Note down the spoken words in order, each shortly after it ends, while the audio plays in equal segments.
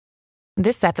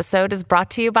This episode is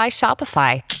brought to you by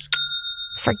Shopify.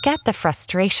 Forget the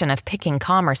frustration of picking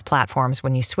commerce platforms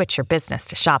when you switch your business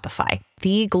to Shopify,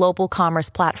 the global commerce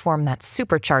platform that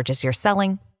supercharges your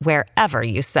selling wherever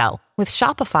you sell. With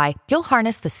Shopify, you'll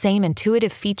harness the same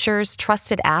intuitive features,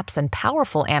 trusted apps, and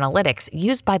powerful analytics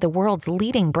used by the world's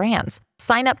leading brands.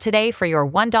 Sign up today for your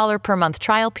 $1 per month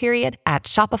trial period at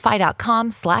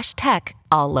shopify.com/tech,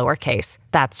 all lowercase.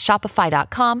 That's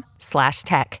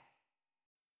shopify.com/tech.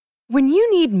 When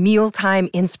you need mealtime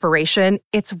inspiration,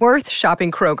 it's worth shopping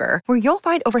Kroger, where you'll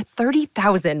find over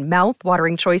 30,000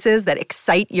 mouth-watering choices that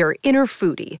excite your inner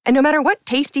foodie. And no matter what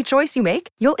tasty choice you make,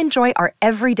 you'll enjoy our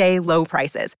everyday low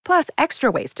prices, plus extra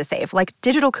ways to save, like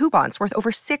digital coupons worth over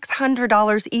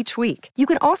 $600 each week. You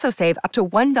can also save up to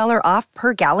 $1 off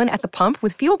per gallon at the pump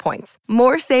with fuel points.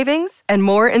 More savings and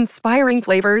more inspiring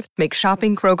flavors make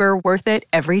shopping Kroger worth it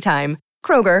every time.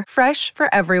 Kroger, fresh for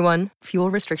everyone.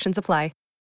 Fuel restrictions apply.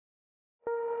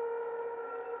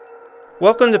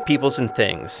 Welcome to Peoples and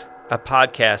Things, a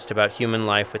podcast about human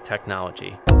life with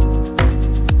technology.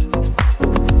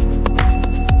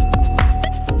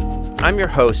 I'm your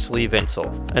host, Lee Vinsel,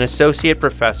 an associate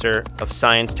professor of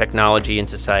science, technology, and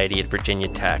society at Virginia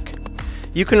Tech.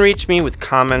 You can reach me with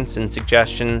comments and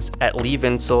suggestions at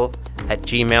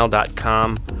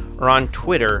leevinsel@gmail.com or on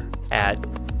Twitter at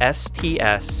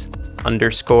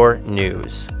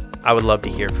STS_news. I would love to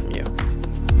hear from you.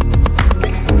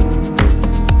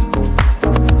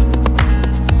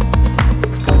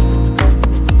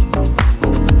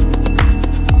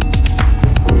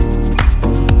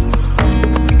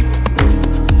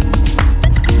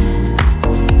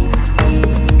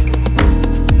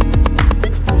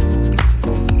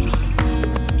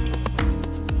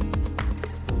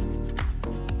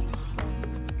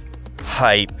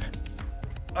 Hype.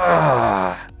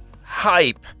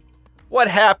 Hype. What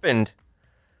happened?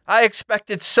 I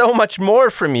expected so much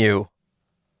more from you.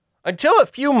 Until a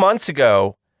few months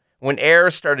ago, when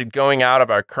air started going out of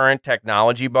our current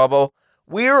technology bubble,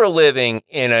 we were living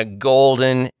in a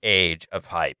golden age of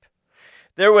hype.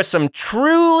 There was some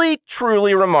truly,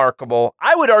 truly remarkable,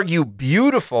 I would argue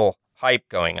beautiful hype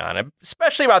going on,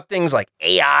 especially about things like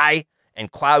AI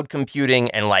and cloud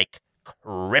computing and like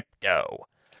crypto.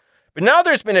 But now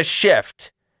there's been a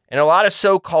shift, and a lot of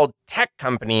so-called tech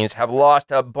companies have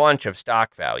lost a bunch of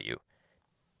stock value.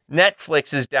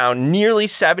 Netflix is down nearly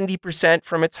 70%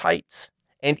 from its heights,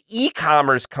 and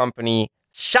e-commerce company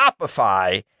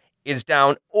Shopify is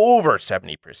down over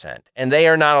 70%, and they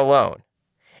are not alone.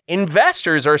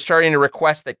 Investors are starting to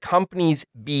request that companies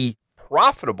be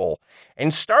profitable,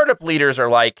 and startup leaders are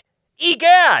like,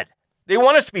 egad, they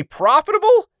want us to be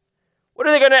profitable? What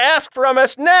are they going to ask from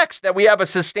us next? That we have a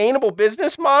sustainable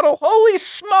business model? Holy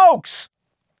smokes!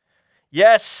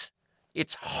 Yes,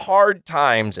 it's hard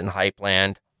times in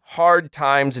Hypeland. Hard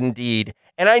times indeed.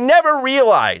 And I never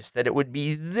realized that it would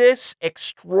be this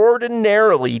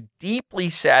extraordinarily deeply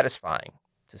satisfying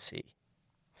to see.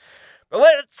 But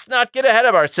let's not get ahead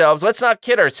of ourselves. Let's not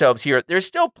kid ourselves here. There's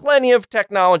still plenty of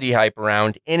technology hype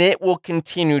around, and it will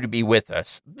continue to be with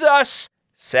us. Thus,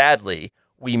 sadly,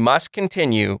 we must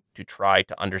continue to try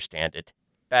to understand it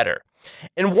better.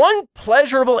 And one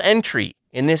pleasurable entry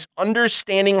in this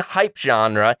understanding hype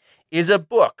genre is a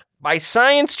book by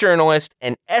science journalist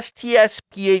and STS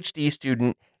PhD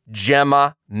student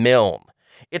Gemma Milne.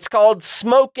 It's called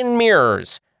Smoke and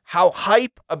Mirrors: How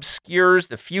Hype Obscures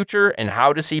the Future and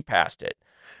How to See Past It.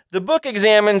 The book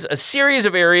examines a series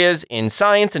of areas in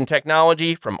science and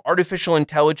technology, from artificial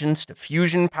intelligence to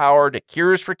fusion power to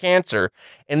cures for cancer,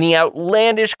 and the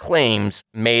outlandish claims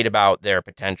made about their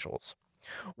potentials.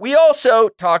 We also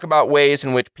talk about ways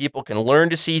in which people can learn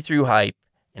to see through hype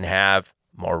and have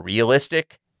more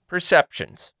realistic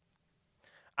perceptions.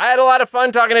 I had a lot of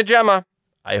fun talking to Gemma.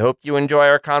 I hope you enjoy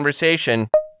our conversation.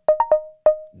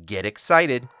 Get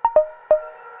excited.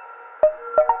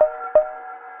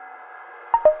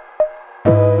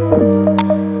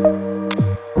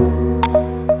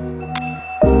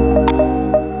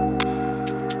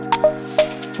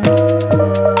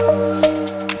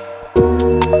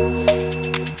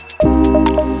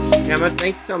 Gemma,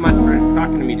 thanks so much for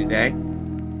talking to me today.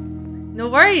 No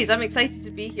worries. I'm excited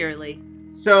to be here, Lee.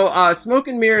 So, Smoke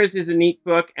and Mirrors is a neat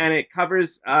book, and it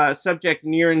covers a subject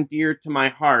near and dear to my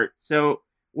heart. So,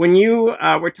 when you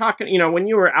were talking, when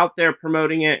you were out there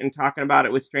promoting it and talking about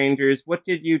it with strangers, what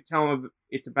did you tell them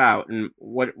it's about, and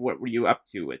what were you up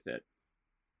to with it?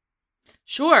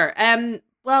 Sure.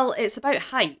 Well, it's about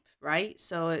hype, right?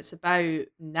 So it's about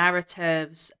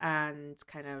narratives and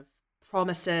kind of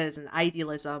promises and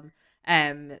idealism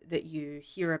that you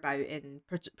hear about in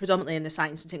predominantly in the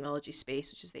science and technology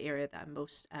space, which is the area that I'm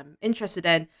most interested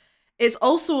in. it's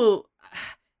also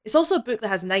a book that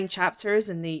has 9 chapters,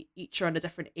 and they each are on a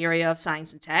different area of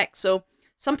science and tech. So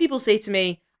some people say to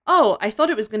me, "Oh, I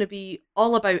thought it was going to be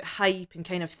all about hype and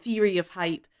kind of theory of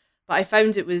hype, but I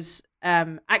found it was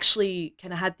actually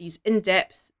kind of had these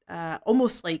in-depth,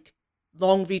 almost like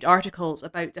long read articles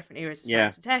about different areas of Yeah.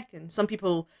 science and tech." And some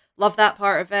people love that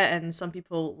part of it, and some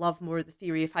people love more the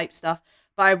theory of hype stuff.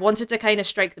 But I wanted to kind of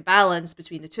strike the balance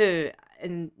between the two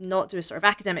and not do a sort of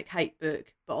academic hype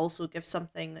book, but also give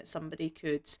something that somebody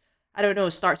could, I don't know,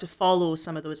 start to follow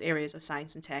some of those areas of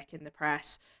science and tech in the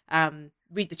press,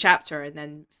 read the chapter, and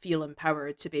then feel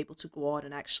empowered to be able to go on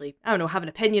and actually, I don't know, have an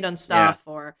opinion on stuff,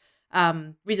 or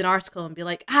read an article and be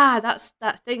like, that's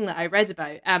that thing that I read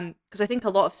about. Because I think a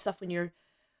lot of stuff when you're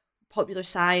popular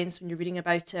science, when you're reading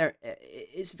about it,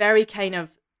 it's very kind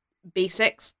of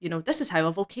basics. This is how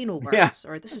a volcano works,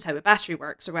 or this is how a battery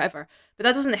works, or whatever. But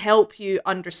that doesn't help you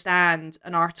understand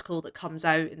an article that comes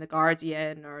out in the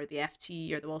Guardian or the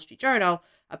FT or the Wall Street Journal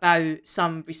about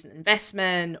some recent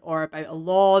investment or about a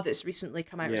law that's recently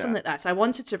come out or something like that. So I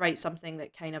wanted to write something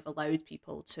that kind of allowed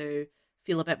people to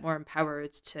feel a bit more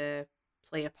empowered to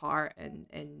play a part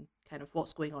in kind of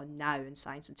what's going on now in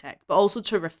science and tech, but also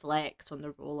to reflect on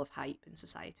the role of hype in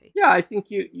society. Yeah, I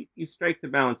think you strike the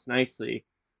balance nicely.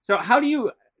 So how do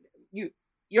you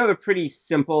have a pretty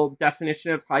simple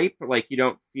definition of hype? Like, you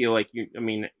don't feel like you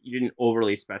didn't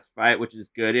overly specify it, which is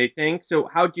good, I think. So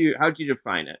how'd you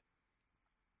define it?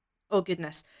 Oh,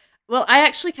 goodness. Well, I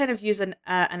actually kind of use an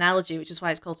analogy, which is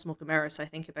why it's called Smoke and Mirror. So I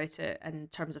think about it in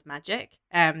terms of magic.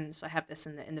 So I have this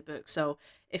in the book. So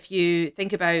if you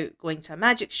think about going to a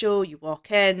magic show, you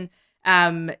walk in,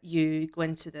 you go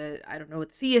into the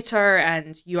theater,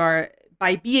 and you are,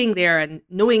 by being there and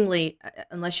knowingly,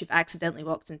 unless you've accidentally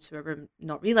walked into a room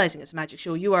not realizing it's a magic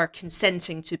show, you are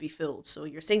consenting to be fooled. So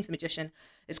you're saying to the magician,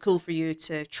 it's cool for you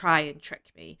to try and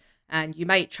trick me. And you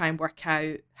might try and work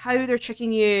out how they're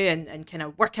tricking you and kind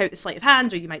of work out the sleight of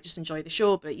hand, or you might just enjoy the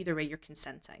show, but either way, you're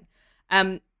consenting.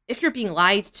 If you're being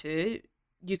lied to,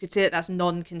 you could say that that's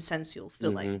non-consensual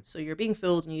fooling. Mm-hmm. So you're being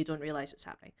fooled and you don't realize it's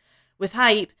happening. With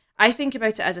hype, I think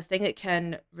about it as a thing that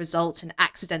can result in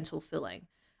accidental fooling.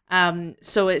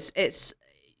 So it's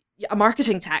a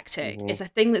marketing tactic. Mm-hmm. It's a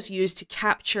thing that's used to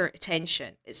capture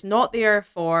attention. It's not there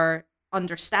for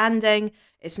understanding.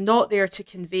 It's not there to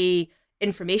convey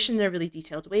information in a really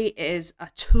detailed way. It is a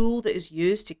tool that is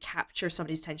used to capture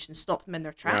somebody's attention, stop them in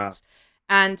their tracks.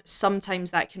 Yeah. And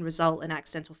sometimes that can result in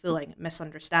accidental fooling,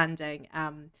 misunderstanding,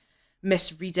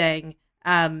 misreading.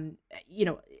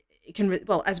 It can,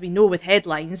 as we know with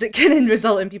headlines, it can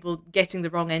result in people getting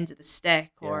the wrong end of the stick,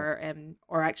 or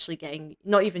actually getting,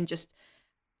 not even just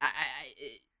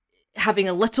having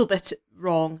a little bit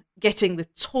wrong, getting the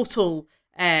total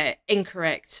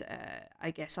incorrect,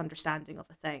 understanding of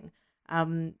a thing.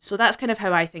 So that's kind of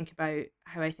how I think about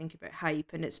hype,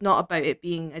 and it's not about it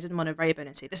being, I didn't want to write about it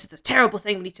and say this is a terrible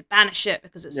thing, we need to banish it,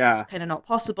 because it's kind of not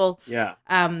possible. Yeah.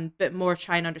 But more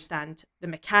try and understand the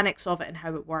mechanics of it and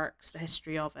how it works, the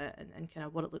history of it, and kind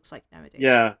of what it looks like nowadays.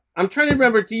 Yeah. I'm trying to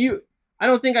remember, I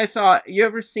don't think I saw, you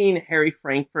ever seen Harry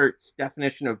Frankfurt's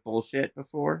definition of bullshit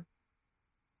before?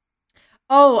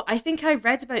 Oh, I think I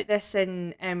read about this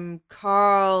in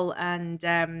Carl and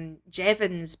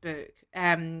Jevon's book.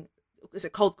 Was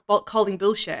it called Calling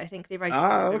Bullshit? I think they write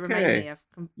it. Remind me of.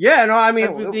 Yeah, no, I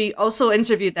mean, we also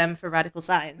interviewed them for Radical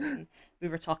Science, and we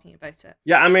were talking about it.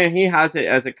 Yeah, I mean, he has it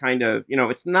as a kind of,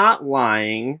 it's not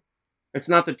lying, it's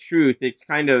not the truth, it's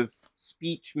kind of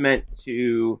speech meant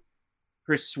to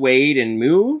persuade and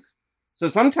move. So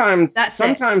sometimes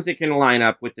it can line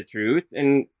up with the truth,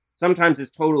 and sometimes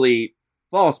it's totally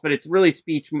false, but it's really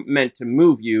speech meant to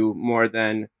move you more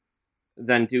than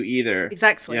do either.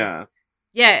 Exactly.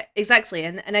 Yeah, exactly.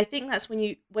 And I think that's when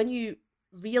you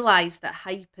realize that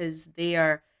hype is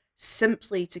there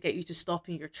simply to get you to stop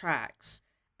in your tracks.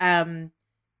 What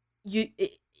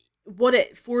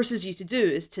it forces you to do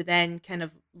is to then kind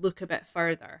of look a bit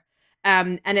further.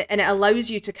 And it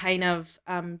allows you to kind of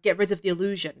get rid of the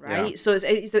illusion, right? Yeah. So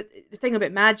it's the thing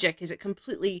about magic is it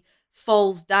completely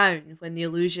falls down when the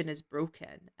illusion is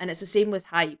broken. And it's the same with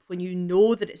hype. When you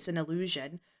know that it's an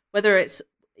illusion, whether it's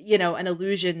an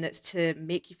illusion that's to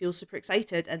make you feel super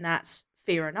excited, and that's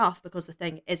fair enough because the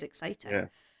thing is exciting,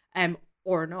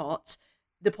 or not.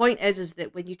 The point is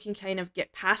that when you can kind of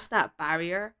get past that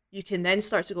barrier, you can then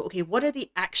start to go, okay, what are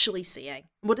they actually saying?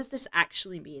 What does this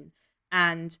actually mean?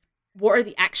 And what are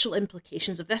the actual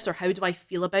implications of this, or how do I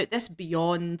feel about this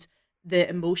beyond the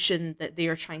emotion that they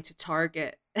are trying to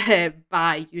target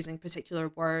by using particular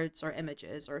words or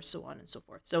images or so on and so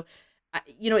forth. So,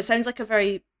 it sounds like a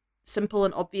very simple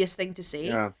and obvious thing to say.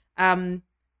 Yeah.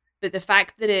 But the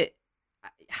fact that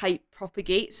hype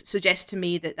propagates suggests to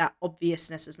me that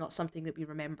obviousness is not something that we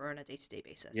remember on a day-to-day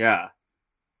basis. Yeah.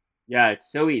 Yeah,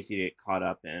 it's so easy to get caught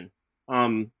up in.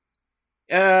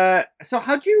 So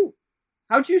how'd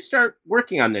you start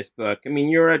working on this book? I mean,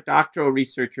 you're a doctoral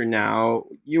researcher now.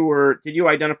 Did you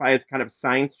identify as kind of a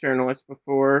science journalist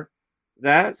before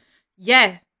that?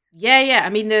 Yeah. I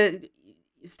mean,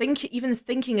 even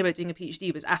thinking about doing a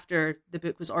PhD was after the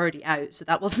book was already out, so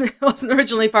that wasn't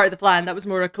originally part of the plan. That was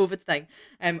more a COVID thing.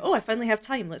 I finally have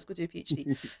time. Let's go do a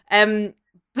PhD. And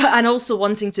also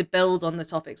wanting to build on the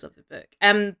topics of the book.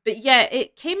 But yeah,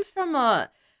 it came from a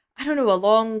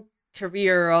long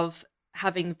career of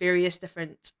having various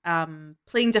different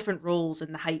playing different roles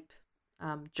in the hype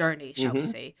journey, shall we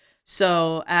say.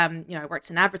 So, I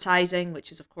worked in advertising,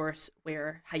 which is, of course,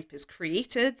 where hype is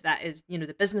created. That is,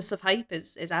 the business of hype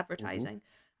is advertising,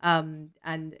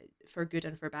 and for good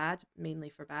and for bad, mainly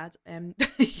for bad.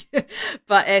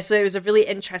 But so it was a really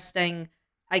interesting,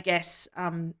 I guess,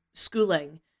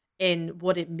 schooling in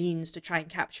what it means to try and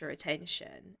capture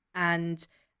attention. And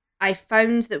I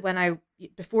found that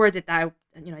before I did that,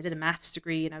 I did a maths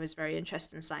degree and I was very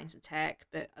interested in science and tech,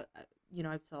 but,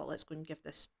 I thought, let's go and give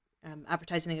this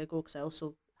advertising a go, because I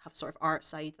also have sort of art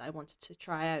side that I wanted to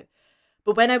try out.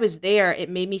 But when I was there, it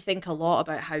made me think a lot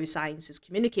about how science is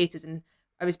communicated, and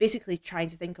I was basically trying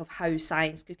to think of how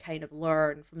science could kind of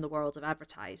learn from the world of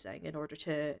advertising in order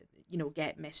to,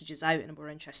 get messages out in a more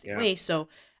interesting way. So,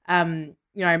 I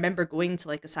remember going to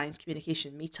like a science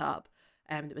communication meetup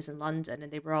that was in London,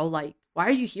 and they were all like, "Why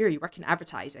are you here? You work in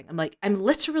advertising." I'm like, "I'm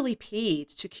literally paid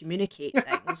to communicate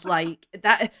things." Like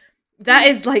that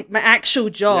is like my actual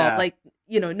job. Like,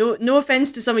 no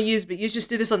offense to some of you, but you just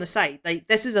do this on the side. Like,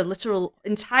 this is a literal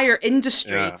entire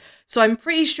industry. So I'm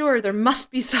pretty sure there must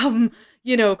be some,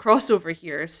 crossover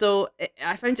here. So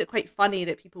I found it quite funny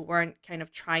that people weren't kind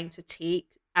of trying to take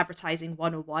advertising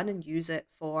 101 and use it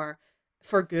for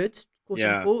good, quote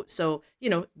unquote. So,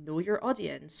 know your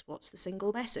audience. What's the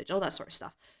single message? All that sort of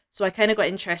stuff. So I kind of got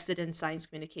interested in science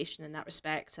communication in that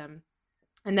respect.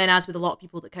 And then, as with a lot of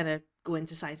people that kind of go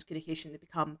into science communication, they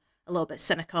become a little bit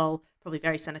cynical, probably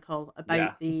very cynical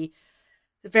about the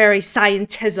very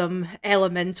scientism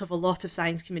element of a lot of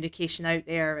science communication out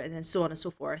there, and then so on and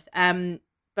so forth.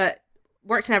 But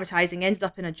worked in advertising, ended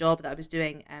up in a job that I was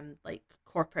doing like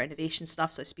corporate innovation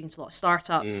stuff. So I was speaking to a lot of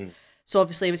startups. So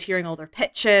obviously I was hearing all their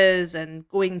pitches and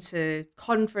going to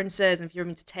conferences. And if you're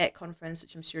been to tech conference,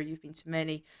 which I'm sure you've been to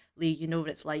many, Lee, you know what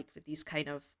it's like with these kind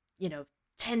of,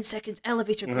 10-second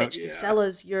elevator pitch to sell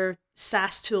us your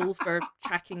SaaS tool for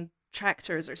tracking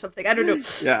tractors or something. I don't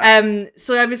know.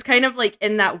 So I was kind of like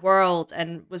in that world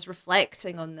and was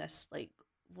reflecting on this, like,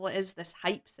 what is this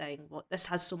hype thing? This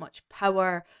has so much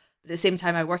power, but at the same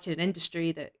time I work in an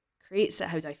industry that creates it.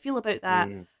 How do I feel about that?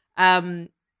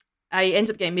 I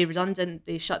ended up getting made redundant.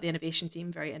 They shut the innovation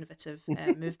team. Very innovative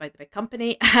move by the big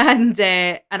company. And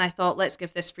I thought, let's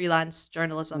give this freelance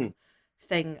journalism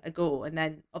thing a go. And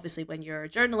then obviously when you're a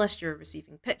journalist, you're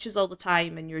receiving pitches all the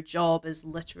time, and your job is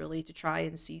literally to try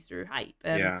and see through hype.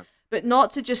 But not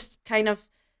to just kind of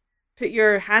put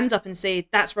your hand up and say,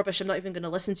 that's rubbish, I'm not even going to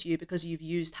listen to you because you've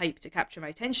used hype to capture my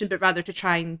attention, but rather to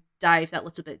try and dive that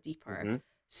little bit deeper.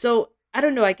 So I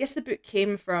don't know, I guess the book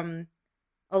came from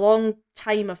a long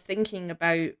time of thinking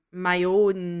about my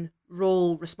own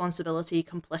role, responsibility,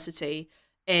 complicity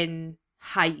in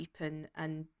hype,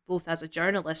 and both as a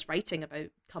journalist writing about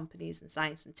companies and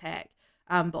science and tech,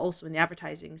 but also in the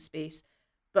advertising space,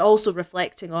 but also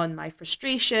reflecting on my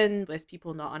frustration with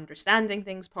people not understanding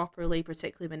things properly,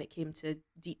 particularly when it came to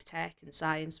deep tech and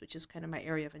science, which is kind of my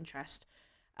area of interest.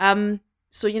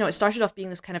 So, it started off being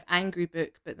this kind of angry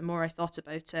book, but the more I thought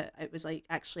about it, it was like,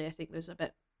 actually, I think there's a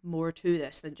bit more to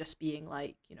this than just being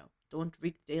like, don't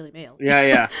read the Daily Mail.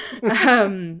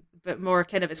 But more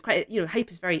kind of, it's quite,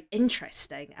 hype is very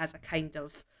interesting as a kind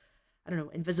of, I don't know,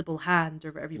 invisible hand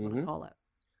or whatever you want to call it.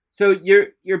 So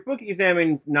your book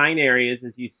examines 9 areas,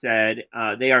 as you said.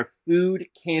 They are food,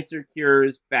 cancer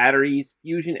cures, batteries,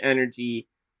 fusion energy,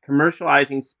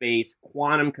 commercializing space,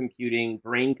 quantum computing,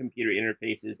 brain-computer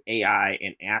interfaces, AI,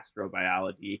 and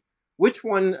astrobiology. Which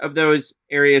one of those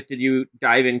areas did you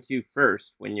dive into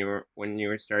first when you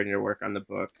were starting to work on the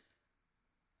book?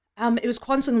 It was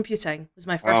quantum computing was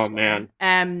my first one. Oh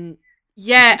man.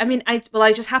 Yeah, I mean, I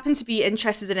just happened to be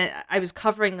interested in it. I was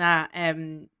covering that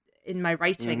in my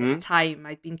writing at the time.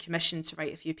 I'd been commissioned to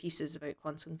write a few pieces about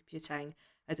quantum computing.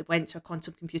 I went to a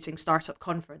quantum computing startup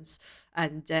conference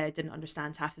and didn't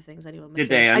understand half the things anyone was saying.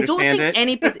 Did they understand I don't think it?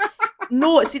 anybody.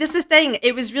 No, see, this is the thing.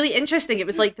 It was really interesting. It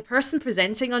was like the person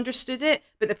presenting understood it,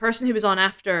 but the person who was on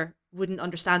after wouldn't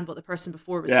understand what the person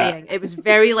before was saying. It was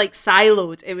very like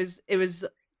siloed. It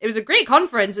was a great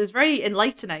conference. It was very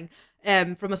enlightening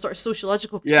from a sort of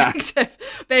sociological perspective.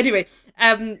 Yeah. But anyway,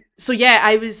 so yeah,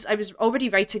 I was already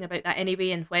writing about that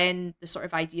anyway, and when the sort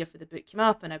of idea for the book came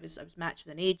up, and I was matched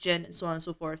with an agent and so on and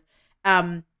so forth.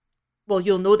 Well,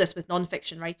 you'll know this with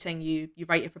nonfiction writing. You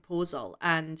write a proposal,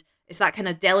 and it's that kind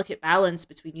of delicate balance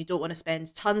between you don't want to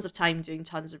spend tons of time doing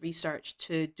tons of research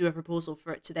to do a proposal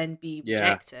for it to then be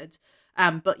rejected.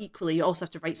 But equally, you also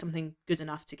have to write something good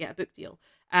enough to get a book deal.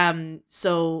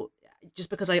 So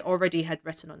just because I already had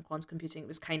written on quantum computing, it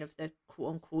was kind of the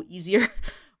quote unquote easier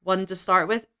one to start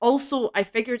with. Also, I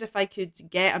figured if I could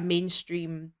get a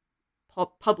mainstream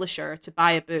publisher to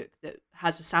buy a book that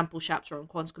has a sample chapter on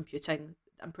quantum computing,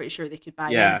 I'm pretty sure they could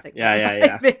buy anything.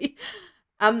 Yeah.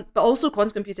 But also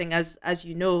quantum computing, as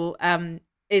you know,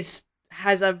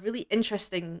 has a really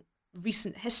interesting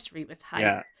recent history with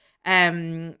hype.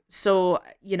 So,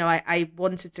 you know, I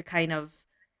wanted to kind of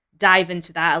dive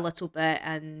into that a little bit,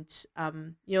 and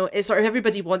you know, it's sort of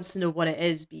everybody wants to know what it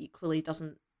is, but equally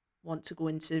doesn't want to go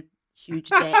into huge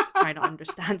depth trying to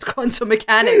understand quantum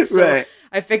mechanics. So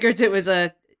I figured it was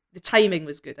the timing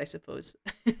was good, I suppose.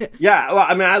 Yeah, well,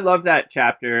 I mean, I love that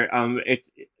chapter.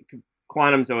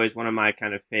 Quantum's always one of my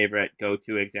kind of favorite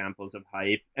go-to examples of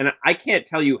hype, and I can't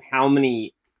tell you how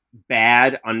many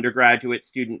bad undergraduate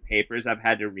student papers I've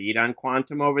had to read on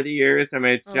quantum over the years. I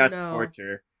mean, it's just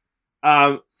torture.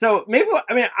 So maybe,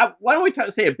 I mean, why don't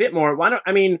we say a bit more?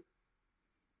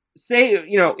 Say,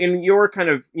 you know, in your kind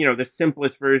of, you know, the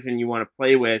simplest version you want to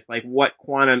play with, like what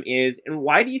quantum is, and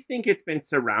why do you think it's been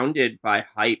surrounded by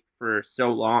hype for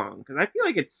so long? Because I feel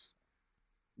like it's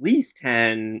at least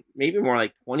 10, maybe more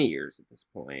like 20 years at this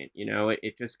point. You know,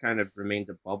 it just kind of remains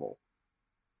a bubble.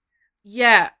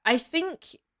 Yeah, I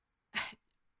think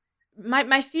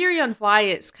my theory on why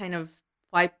it's kind of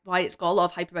why it's got a lot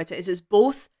of hype about it is it's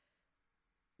both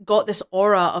got this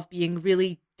aura of being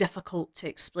really difficult to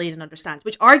explain and understand,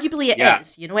 which arguably it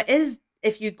is. You know, it is,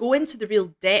 if you go into the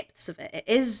real depths of it, it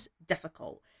is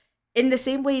difficult. In the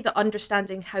same way that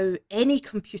understanding how any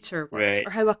computer works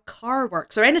or how a car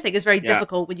works or anything is very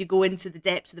difficult when you go into the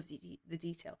depths of the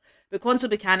detail. But quantum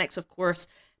mechanics, of course,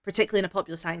 particularly in a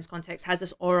popular science context, has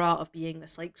this aura of being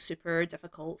this like super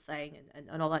difficult thing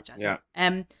and all that jazz.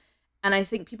 And I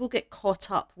think people get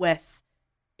caught up with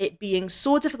it being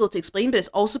so difficult to explain, but it's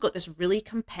also got this really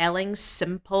compelling,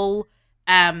 simple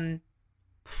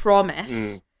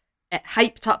promise,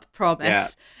 hyped up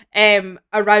promise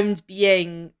around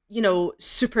being, you know,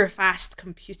 super fast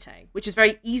computing, which is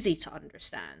very easy to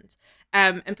understand.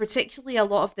 And particularly a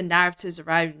lot of the narratives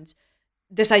around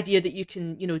this idea that you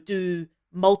can, you know, do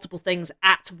multiple things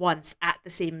at once at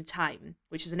the same time,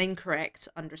 which is an incorrect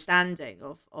understanding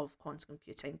of quantum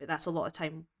computing, but that's a lot of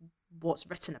time what's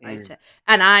written about it.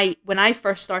 And when I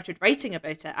first started writing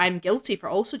about it, I'm guilty for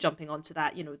also jumping onto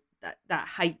that, you know, that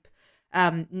hype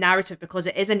narrative, because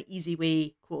it is an easy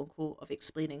way, quote unquote, of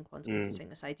explaining quantum computing.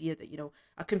 This idea that, you know,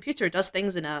 a computer does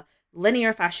things in a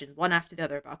linear fashion, one after the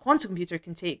other, but a quantum computer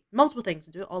can take multiple things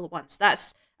and do it all at once.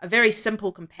 That's a very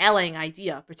simple, compelling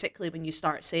idea, particularly when you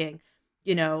start saying,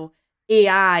 you know,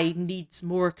 AI needs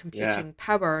more computing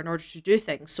power in order to do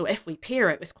things. So if we pair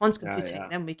it with quantum computing,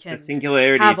 then we can the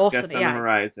singularity have is awesome just AI, on the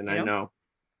horizon. you know? I know.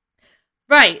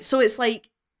 Right. So it's like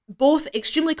both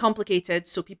extremely complicated,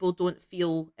 so people don't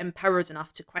feel empowered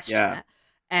enough to question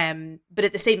it. But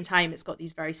at the same time, it's got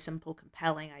these very simple,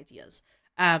 compelling ideas,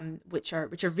 which are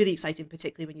really exciting,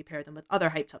 particularly when you pair them with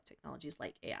other hyped up technologies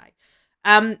like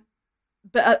AI.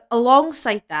 But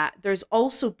alongside that, there's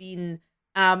also been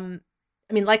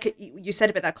I mean, like you said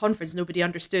about that conference, nobody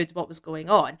understood what was going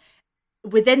on.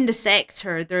 Within the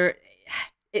sector,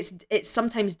 it's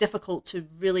sometimes difficult to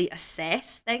really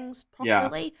assess things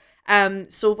properly.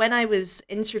 So when I was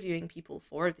interviewing people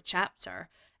for the chapter,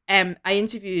 I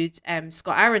interviewed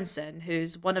Scott Aronson,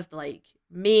 who's one of the like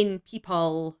main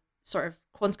people, sort of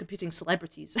quantum computing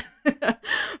celebrities,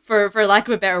 for lack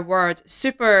of a better word.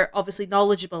 Super obviously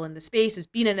knowledgeable in the space, has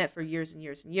been in it for years and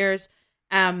years and years.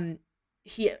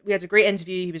 We had a great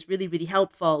interview. He was really, really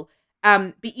helpful.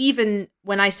 But even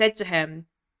when I said to him,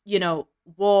 you know,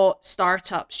 what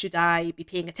startups should I be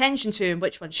paying attention to and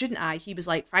which ones shouldn't I? He was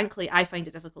like, frankly, I find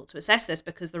it difficult to assess this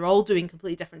because they're all doing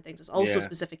completely different things. It's all so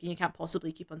specific and you can't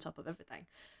possibly keep on top of everything.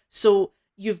 So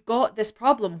you've got this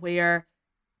problem where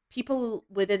people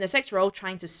within the sector are all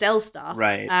trying to sell stuff,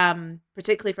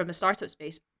 particularly from a startup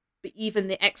space, but even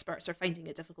the experts are finding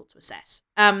it difficult to assess.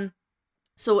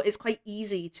 So it's quite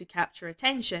easy to capture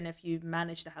attention if you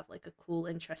manage to have like a cool,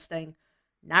 interesting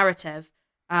narrative,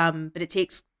 but it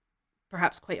takes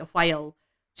perhaps quite a while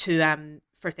to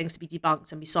for things to be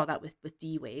debunked, and we saw that with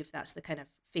D-Wave. That's the kind of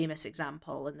famous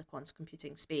example in the quantum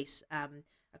computing space, a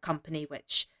company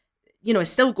which, you know,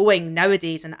 is still going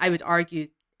nowadays, and I would argue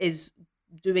is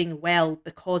doing well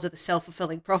because of the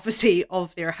self-fulfilling prophecy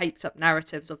of their hyped up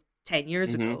narratives of 10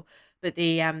 years ago. But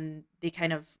they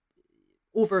kind of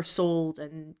oversold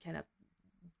and kind of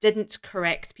didn't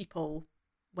correct people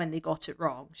when they got it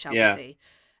wrong, shall we say,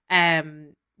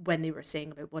 when they were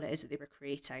saying about what it is that they were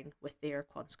creating with their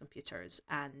quantum computers.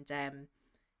 And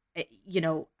you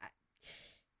know,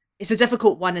 it's a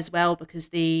difficult one as well, because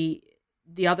the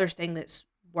other thing that's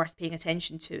worth paying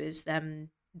attention to is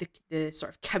the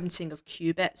sort of counting of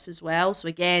qubits as well. So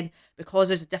again, because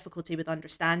there's a difficulty with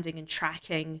understanding and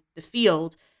tracking the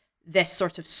field, this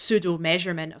sort of pseudo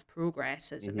measurement of progress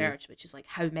has emerged, which is like,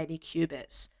 how many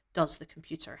qubits does the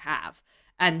computer have?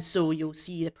 And so you'll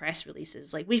see the press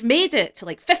releases like, we've made it to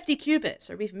like 50 qubits,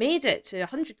 or we've made it to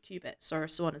 100 qubits, or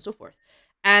so on and so forth.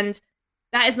 And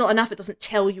that is not enough. It doesn't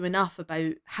tell you enough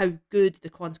about how good the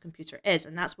quantum computer is.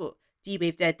 And that's what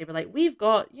D-Wave did. They were like, we've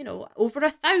got, you know, over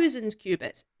 1,000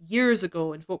 qubits years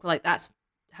ago. And folk were like,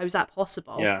 how's that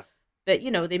possible? Yeah. But,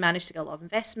 you know, they managed to get a lot of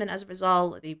investment as a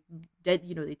result. They did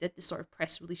this sort of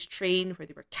press release train where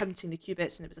they were counting the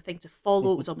qubits, and it was a thing to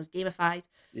follow. It was almost gamified.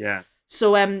 Yeah.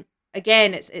 So,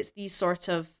 again, it's these sort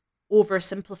of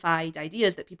oversimplified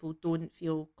ideas that people don't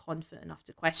feel confident enough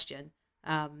to question.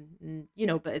 You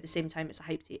know, but at the same time, it's a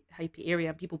hypey area,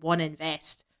 and people want to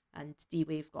invest. And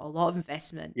D-Wave got a lot of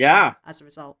investment as a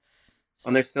result. So.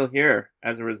 And they're still here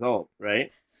as a result,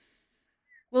 right?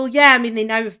 Well, yeah, I mean, they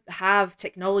now have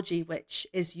technology which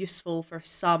is useful for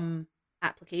some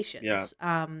applications.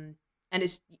 Yeah. And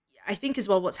I think as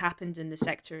well, what's happened in the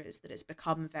sector is that it's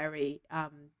become very,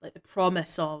 like the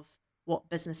promise of what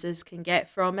businesses can get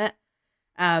from it,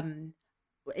 in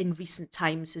recent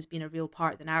times has been a real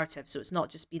part of the narrative. So it's not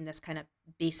just been this kind of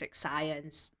basic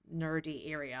science, nerdy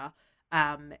area.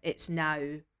 It's now,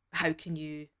 how can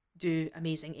you do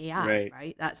amazing AI,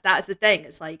 right? That's the thing.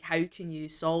 It's like, how can you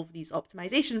solve these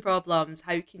optimization problems?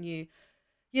 How can you,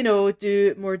 you know,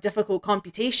 do more difficult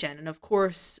computation? And of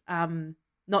course,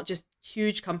 not just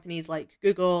huge companies like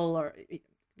Google, or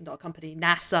not a company,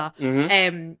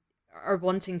 NASA, are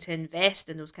wanting to invest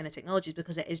in those kind of technologies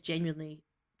because it is genuinely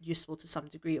useful to some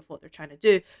degree of what they're trying to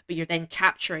do. But you're then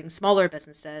capturing smaller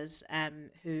businesses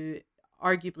who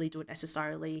arguably don't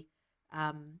necessarily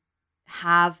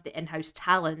have the in-house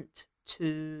talent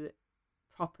to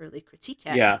properly critique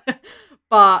it. Yeah.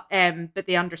 but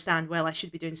they understand, well, I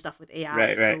should be doing stuff with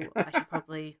AI, so right. I should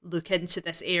probably look into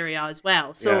this area as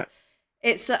well. So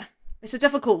it's a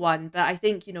difficult one, but I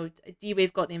think, you know,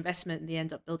 D-Wave got the investment and they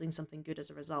end up building something good as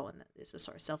a result, and it's a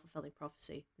sort of self-fulfilling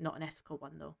prophecy. Not an ethical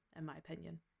one, though, in my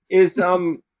opinion. Is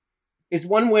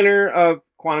one winner of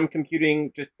quantum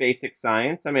computing just basic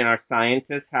science? I mean, are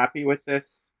scientists happy with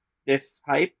this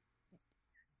hype?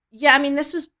 Yeah, I mean,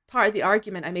 this was part of the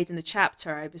argument I made in the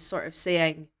chapter. I was sort of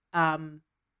saying,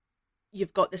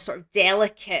 you've got this sort of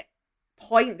delicate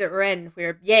point that we're in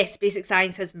where, yes, basic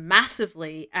science has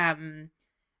massively,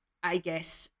 I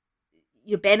guess,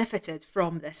 you benefited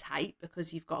from this hype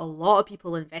because you've got a lot of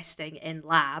people investing in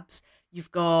labs.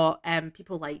 You've got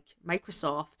people like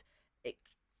Microsoft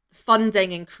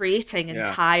funding and creating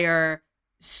entire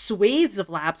swathes of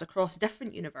labs across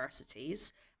different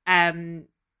universities.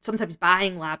 Sometimes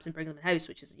buying labs and bringing them in-house,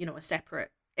 which is, you know, a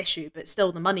separate issue, but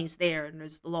still the money's there, and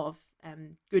there's a lot of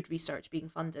good research being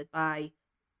funded by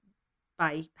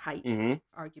hype,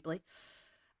 arguably.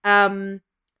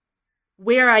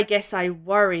 Where I guess I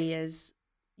worry is,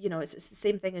 you know, it's the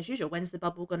same thing as usual. When's the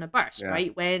bubble going to burst,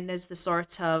 right? When is the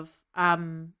sort of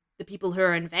the people who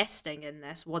are investing in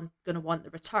this going to want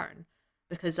the return?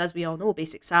 Because as we all know,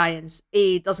 basic science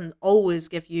doesn't always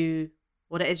give you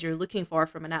what it is you're looking for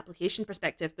from an application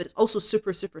perspective, but it's also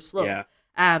super, super slow. Yeah.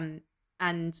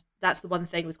 And that's the one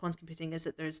thing with quantum computing, is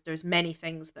that there's many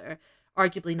things that are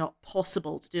arguably not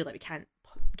possible to do. Like, we can't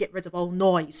get rid of all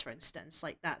noise, for instance.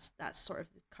 Like, that's sort of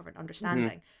the current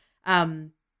understanding.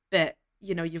 But,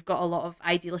 you know, you've got a lot of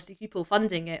idealistic people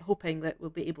funding it, hoping that we'll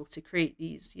be able to create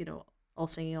these, you know, all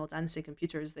singing, all dancing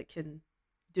computers that can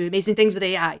do amazing things with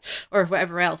AI or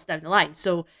whatever else down the line.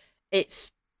 So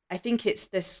I think it's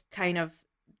this kind of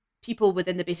people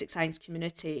within the basic science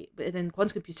community, within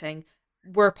quantum computing,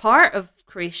 were part of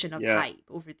creation of hype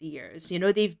over the years. You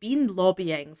know, they've been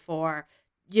lobbying for,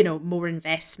 you know, more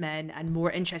investment and more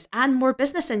interest and more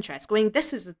business interest, going,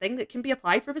 this is a thing that can be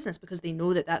applied for business, because they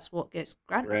know that that's what gets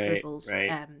grant approvals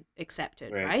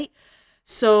accepted, right?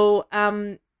 So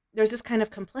there's this kind of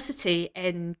complicity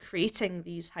in creating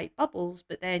these hype bubbles,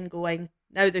 but then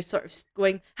now they're sort of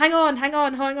going, hang on,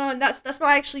 that's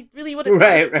not actually really what it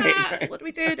does. Right. What do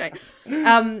we do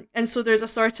and so there's a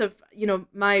sort of,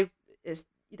 it's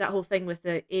that whole thing with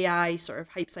the AI sort of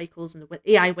hype cycles and the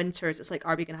AI winters. It's like,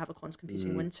 are we going to have a quantum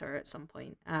computing winter at some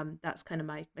point? That's kind of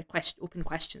my open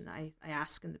question that I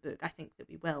ask in the book. I think that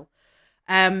we will.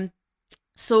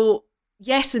 So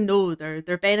yes and no,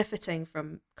 they're benefiting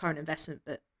from current investment,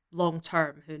 but long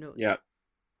term, who knows? Yeah,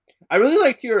 I really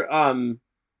liked your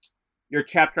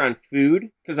chapter on food,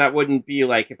 because that wouldn't be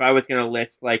like, if I was going to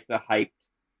list like the hyped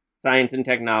science and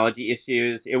technology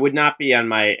issues, it would not be on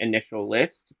my initial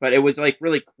list, but it was like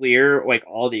really clear, like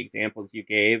all the examples you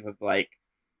gave of like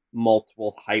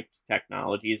multiple hyped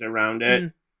technologies around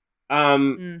it.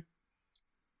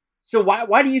 So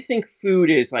why do you think food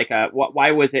is like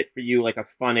why was it for you like a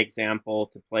fun example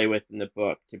to play with in the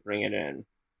book to bring it in?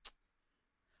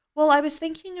 Well, I was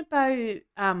thinking about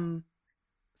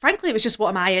frankly, it was just, what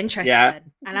am I interested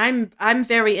in? And I'm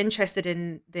very interested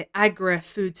in the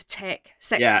agri-food tech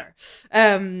sector,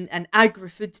 and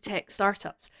agri-food tech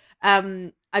startups.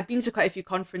 I've been to quite a few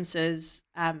conferences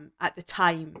at the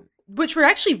time, which were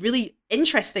actually really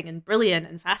interesting and brilliant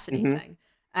and fascinating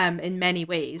in many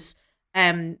ways,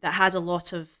 that had a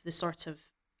lot of the sort of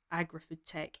agri-food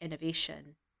tech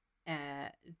innovation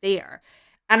there.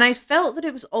 And I felt that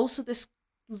it was also this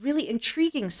really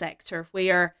intriguing sector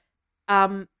where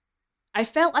I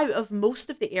felt out of most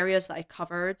of the areas that I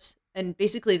covered, and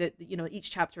basically that,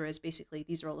 each chapter is basically,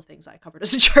 these are all the things that I covered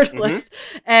as a journalist.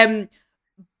 Out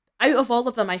of all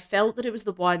of them, I felt that it was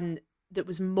the one that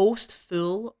was most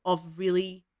full of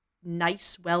really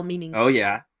nice, well-meaning people.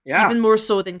 Yeah. Even more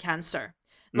so than cancer.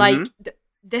 Like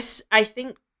this, I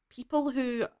think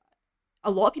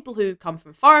a lot of people who come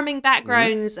from farming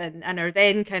backgrounds and are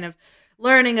then kind of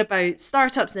learning about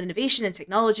startups and innovation and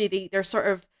technology, they're sort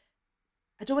of,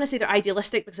 I don't want to say they're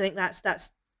idealistic, because I think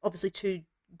that's obviously too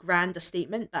grand a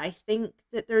statement, but I think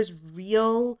that there's a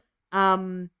real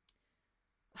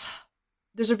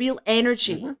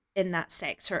energy in that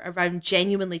sector around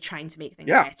genuinely trying to make things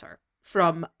better,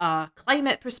 from a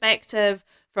climate perspective,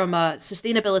 from a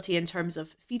sustainability in terms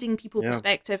of feeding people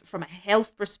perspective, from a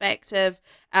health perspective,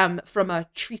 from a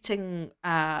treating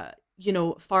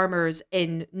farmers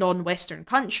in non-Western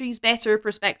countries better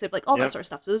perspective, like all that sort of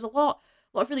stuff. So there's a lot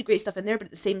of really great stuff in there, but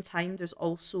at the same time, there's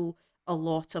also a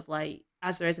lot of, like,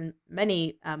 as there is in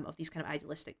many of these kind of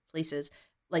idealistic places,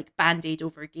 like Band-Aid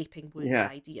over gaping wound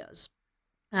ideas.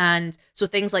 And so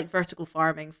things like vertical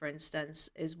farming, for instance,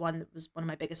 is one that was one of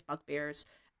my biggest bugbears,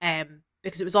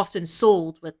 because it was often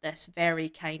sold with this very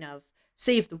kind of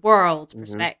save the world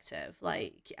perspective,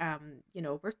 like,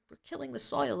 we're killing the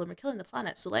soil and we're killing the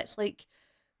planet, so let's like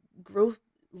grow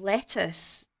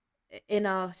lettuce in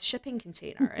a shipping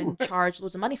container and charge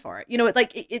loads of money for it.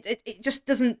 It just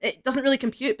doesn't really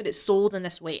compute, but it's sold in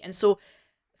this way. And so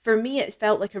for me, it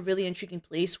felt like a really intriguing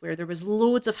place where there was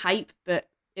loads of hype, but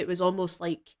it was almost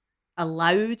like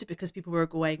allowed because people were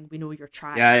going, we know you're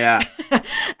trying.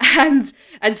 and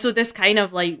so this kind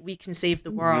of like, we can save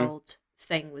the world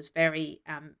thing was very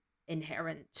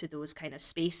inherent to those kind of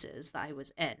spaces that I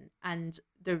was in. And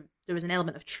there was an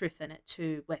element of truth in it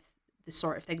too, with the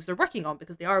sort of things they're working on,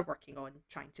 because they are working on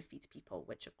trying to feed people,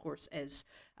 which of course is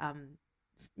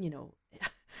important.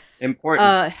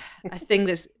 I think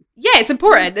this, it's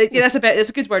important. That's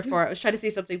a good word for it. I was trying to say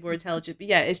something more intelligent, but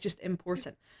it's just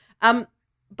important. But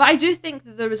I do think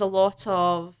that there is a lot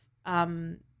of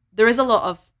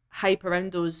hype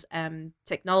around those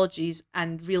technologies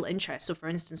and real interest. So for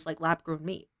instance, like lab grown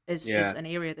meat is an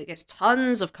area that gets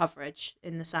tons of coverage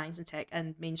in the science and tech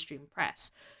and mainstream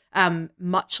press.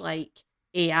 Much like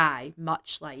AI,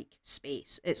 much like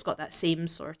space, it's got that same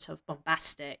sort of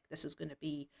bombastic, this is going to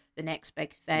be the next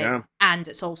big thing, and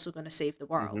it's also going to save the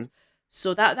world.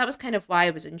 So that was kind of why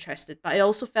I was interested. But I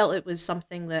also felt it was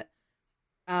something that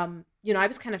I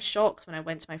was kind of shocked when I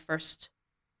went to my first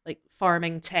like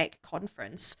farming tech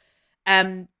conference,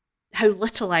 how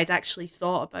little I'd actually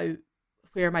thought about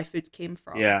where my food came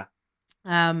from.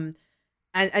 And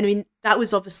I mean, that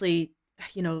was obviously,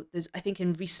 I think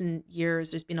in recent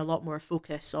years, there's been a lot more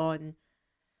focus on,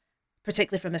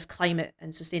 particularly from this climate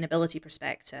and sustainability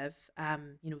perspective.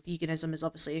 Veganism is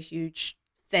obviously a huge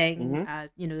thing.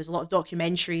 There's a lot of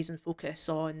documentaries and focus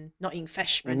on not eating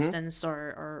fish, for instance,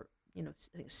 or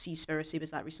I think Seaspiracy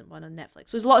was that recent one on Netflix.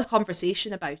 So there's a lot of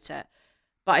conversation about it.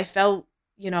 But I felt,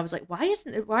 I was like, why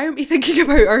aren't we thinking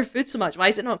about our food so much? Why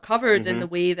is it not covered in the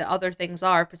way that other things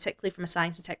are, particularly from a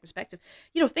science and tech perspective?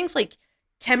 Things like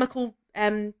chemical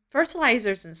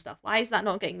fertilizers and stuff. Why is that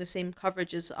not getting the same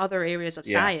coverage as other areas of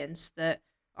science that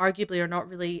arguably are not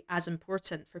really as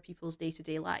important for people's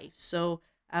day-to-day lives. So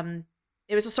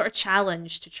it was a sort of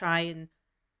challenge to try and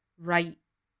write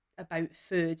about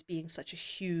food being such a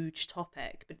huge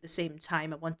topic, but at the same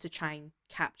time I want to try and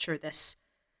capture this,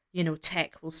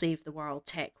 tech will save the world,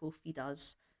 tech will feed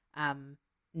us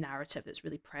narrative that's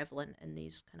really prevalent in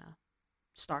these kind of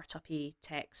startup-y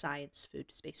tech science food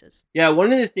spaces. Yeah,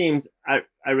 one of the themes I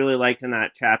really liked in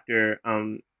that chapter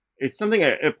is something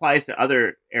that applies to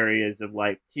other areas of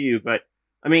life too, but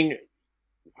I mean,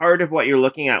 part of what you're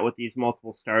looking at with these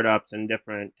multiple startups and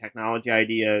different technology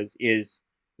ideas is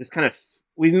this kind of,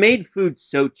 we've made food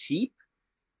so cheap,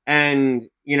 and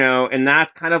and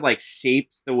that kind of like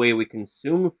shapes the way we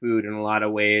consume food in a lot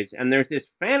of ways, and there's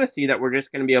this fantasy that we're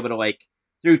just going to be able to, like,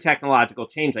 through technological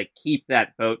change, like, keep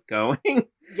that boat going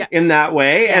in that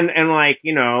way. Yeah. And like,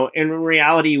 in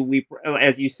reality, we,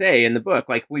 as you say in the book,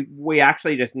 like, we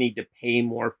actually just need to pay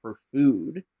more for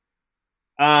food.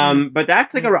 But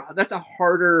that's like that's a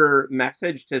harder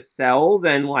message to sell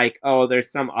than, like, oh,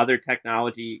 there's some other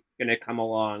technology going to come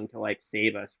along to, like,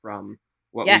 save us from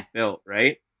what we've built,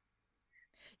 right?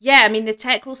 Yeah, I mean, the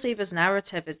tech will save us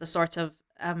narrative is the sort of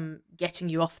getting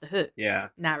you off the hook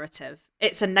narrative.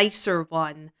 It's a nicer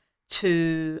one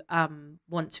to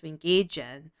want to engage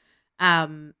in,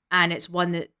 and it's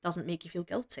one that doesn't make you feel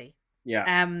guilty.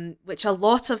 Which a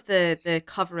lot of the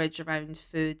coverage around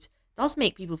food does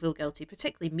make people feel guilty,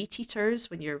 particularly meat eaters.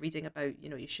 When you're reading about,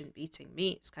 you shouldn't be eating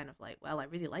meat, it's kind of like, well, I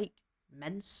really like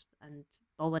mince and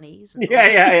bolognese. And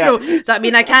does that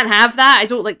mean I can't have that? I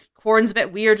don't like, corn's a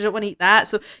bit weird, I don't want to eat that.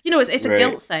 So, it's a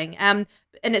guilt thing. And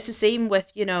it's the same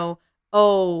with,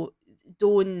 oh,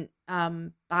 don't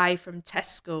buy from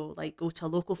Tesco, like, go to a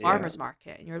local farmer's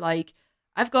market. And you're like,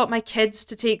 I've got my kids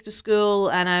to take to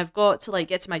school and I've got to, like,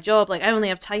 get to my job. Like, I only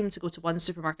have time to go to one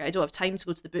supermarket. I don't have time to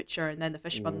go to the butcher and then the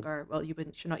fishmonger. Well, you're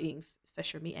not eating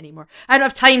fish or meat anymore. I don't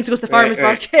have time to go to the farmer's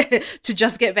market to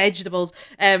just get vegetables,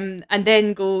 and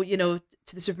then go,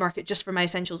 to the supermarket just for my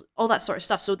essentials, all that sort of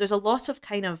stuff. So there's a lot of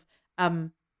kind of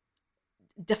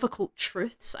difficult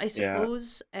truths, I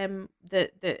suppose,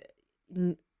 that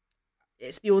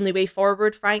it's the only way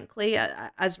forward, frankly,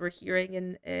 as we're hearing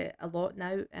in a lot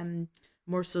now,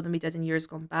 more so than we did in years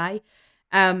gone by.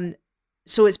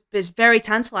 So it's very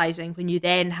tantalizing when you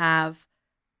then have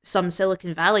some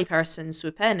Silicon Valley person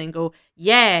swoop in and go,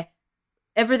 yeah,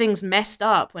 everything's messed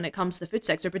up when it comes to the food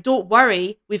sector, but don't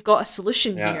worry, we've got a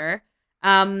solution here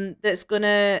that's going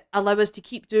to allow us to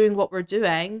keep doing what we're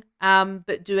doing,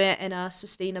 but do it in a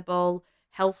sustainable,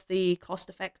 healthy,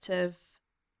 cost-effective,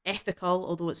 ethical,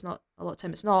 although it's not, a lot of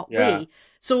time it's not, way.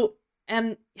 So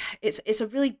it's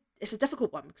a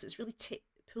difficult one because it's really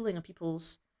pulling on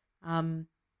people's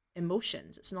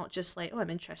emotions. It's not just like, oh, I'm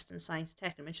interested in science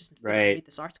tech, I'm interested in food, I read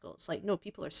this article. It's like, no,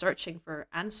 people are searching for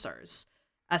answers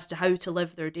as to how to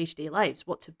live their day-to-day lives,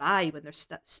 what to buy when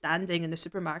they're standing in the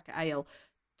supermarket aisle.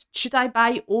 Should I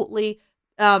buy Oatly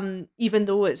even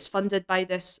though it's funded by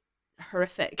this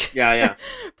horrific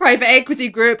private equity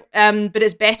group, but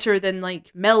it's better than,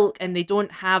 like, milk and they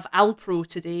don't have Alpro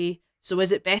today, so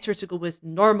is it better to go with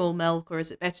normal milk or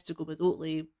is it better to go with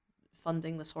Oatly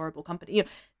funding this horrible company?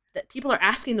 That people are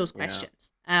asking those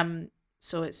questions.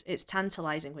 So it's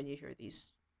tantalizing when you hear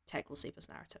these tech will save us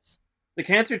narratives. The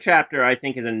cancer chapter, I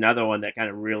think, is another one that kind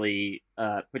of really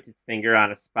puts its finger on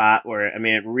a spot where, I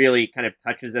mean, it really kind of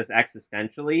touches us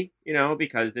existentially,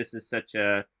 because this is such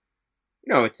a,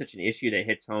 it's such an issue that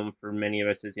hits home for many of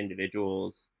us as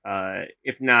individuals,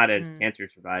 if not as cancer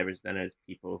survivors, then as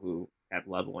people who have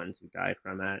loved ones who die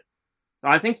from it. So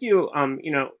I think you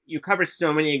cover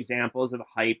so many examples of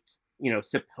hyped,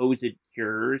 supposed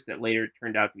cures that later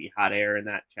turned out to be hot air in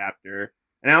that chapter.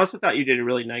 And I also thought you did a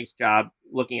really nice job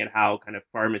looking at how kind of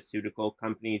pharmaceutical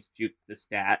companies juke the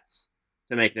stats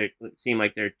to make it seem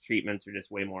like their treatments are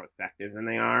just way more effective than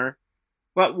they are.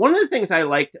 But one of the things I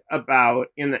liked about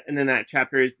in that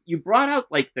chapter is you brought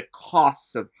out, like, the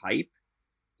costs of hype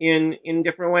in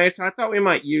different ways. So I thought we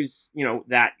might use,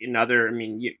 that in other,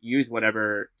 use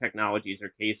whatever technologies or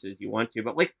cases you want to,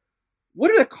 but, like, what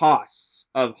are the costs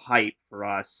of hype for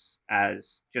us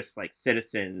as just, like,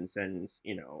 citizens and,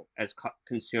 as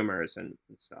consumers and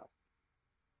stuff?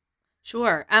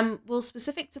 Sure. Well,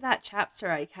 specific to that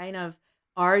chapter, I kind of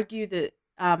argue that,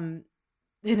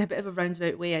 in a bit of a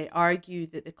roundabout way, I argue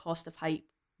that the cost of hype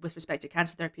with respect to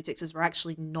cancer therapeutics is we're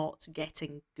actually not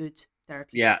getting good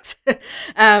therapeutics.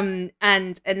 And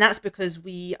that's because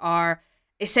we are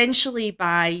essentially,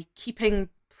 by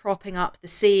propping up the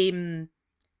same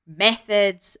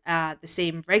methods, the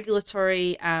same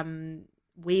regulatory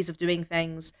ways of doing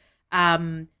things,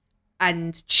 and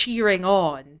cheering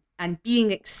on and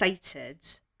being excited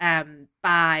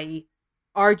by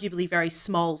arguably very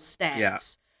small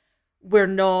steps,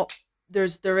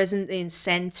 there isn't the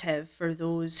incentive for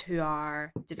those who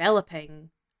are developing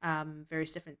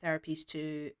various different therapies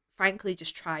to frankly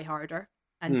just try harder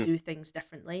and do things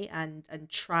differently and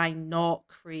try not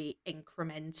create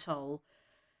incremental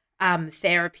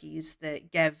therapies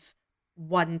that give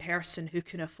one person who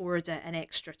can afford it an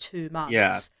extra 2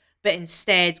 months, but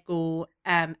instead go,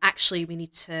 actually we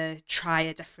need to try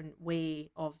a different way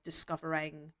of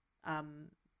discovering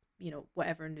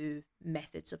whatever new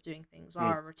methods of doing things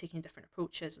are, or taking different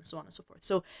approaches and so on and so forth.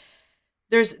 So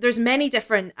there's many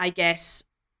different, I guess,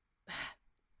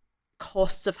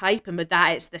 costs of hype, and with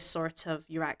that it's this sort of,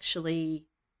 you're actually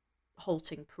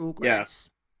halting progress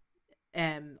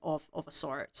of a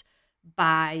sort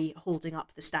by holding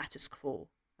up the status quo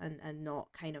and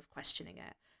not kind of questioning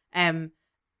it.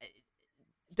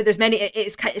 But there's many,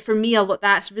 it's kind of, for me, a lot,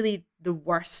 that's really the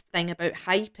worst thing about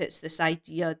hype. It's this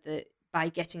idea that by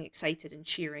getting excited and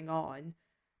cheering on,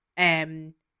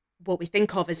 what we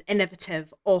think of as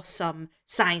innovative, awesome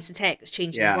science and tech that's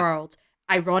changing the world,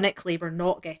 ironically,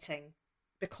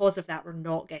 because of that, we're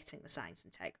not getting the science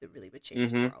and tech that really would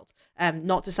change the world.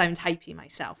 Not to sound hypey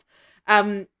myself.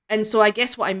 And so I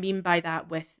guess what I mean by that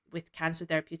with cancer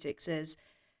therapeutics is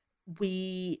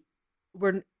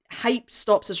hype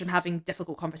stops us from having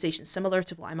difficult conversations, similar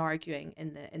to what I'm arguing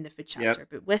in the food chapter.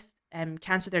 But with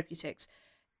cancer therapeutics,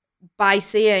 by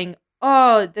saying,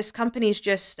 oh, this company's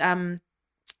just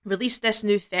released this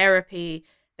new therapy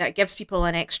that gives people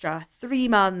an extra 3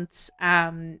 months,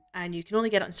 and you can only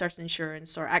get it on certain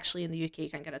insurance, or actually in the UK you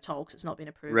can't get it at all because it's not been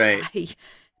approved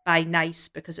by NICE,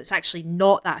 because it's actually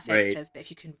not that effective. But if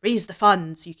you can raise the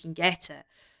funds, you can get it.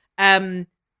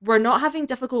 We're not having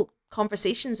difficult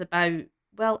conversations about,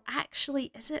 well,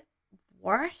 actually, is it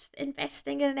worth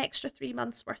investing in an extra 3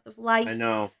 months worth of life? I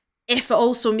know. If it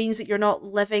also means that you're not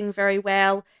living very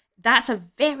well, that's a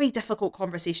very difficult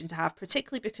conversation to have,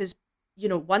 particularly because,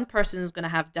 one person is going to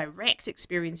have direct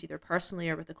experience either personally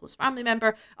or with a close family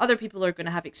member. Other people are going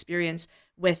to have experience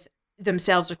with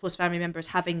themselves or close family members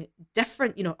having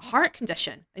different, heart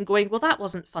condition, and going, well, that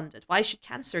wasn't funded. Why should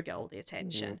cancer get all the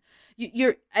attention?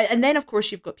 And then, of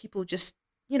course, you've got people just,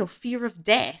 fear of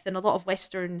death. In a lot of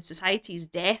Western societies,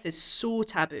 death is so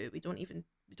taboo. We don't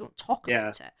talk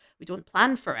about it. We don't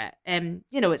plan for it.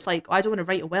 It's like, I don't want to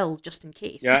write a will just in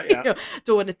case.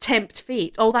 Don't want to tempt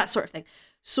fate, all that sort of thing.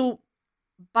 So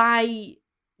by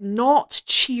not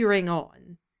cheering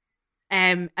on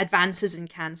advances in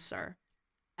cancer,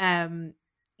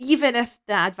 even if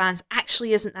the advance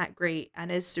actually isn't that great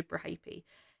and is super hypey,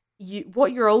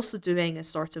 what you're also doing is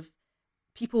sort of,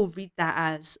 people read that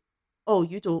as, oh,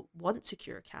 you don't want to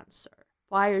cure cancer.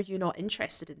 Why are you not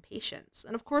interested in patients?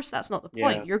 And of course, that's not the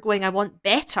point. You're going, I want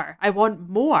better. I want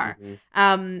more.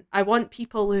 I want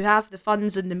people who have the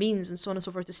funds and the means and so on and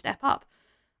so forth to step up.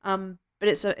 But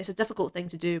it's a difficult thing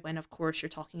to do when, of course, you're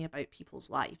talking about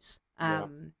people's lives.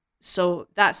 So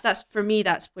that's for me,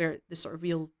 that's where the sort of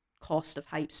real cost of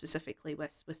hype, specifically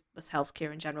with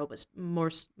healthcare in general, but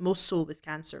most so with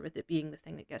cancer, with it being the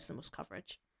thing that gets the most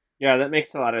coverage. Yeah, that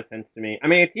makes a lot of sense to me. I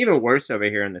mean, it's even worse over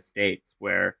here in the States,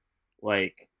 where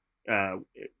the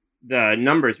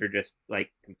numbers are just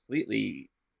completely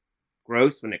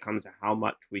gross when it comes to how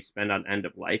much we spend on end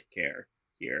of life care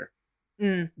here,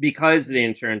 because the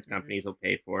insurance companies will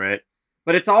pay for it.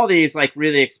 But it's all these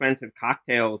really expensive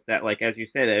cocktails that, as you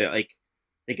say,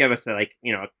 they give us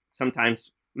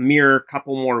sometimes mere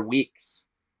couple more weeks,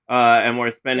 and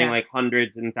we're spending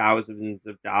hundreds and thousands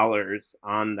of dollars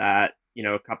on that.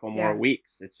 A couple more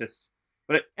weeks. It's just,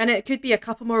 and it could be a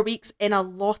couple more weeks in a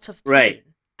lot of pain.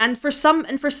 And for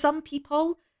some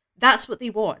people, that's what they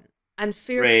want, and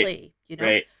fair play,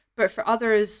 But for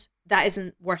others, that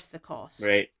isn't worth the cost.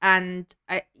 And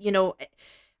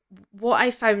what I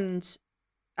found,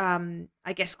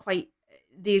 I guess, quite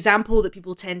the example that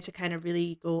people tend to kind of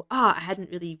really go, I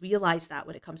hadn't really realized that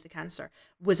when it comes to cancer,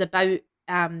 was about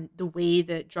the way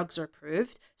that drugs are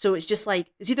approved. So it's just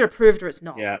it's either approved or it's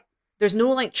not. There's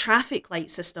no traffic light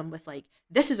system with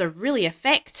this is a really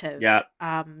effective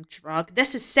drug.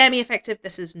 This is semi-effective.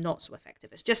 This is not so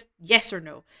effective. It's just yes or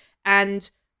no. And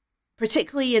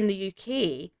particularly in the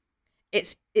UK,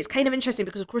 it's kind of interesting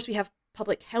because, of course, we have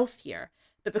public health here.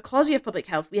 But because we have public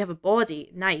health, we have a body,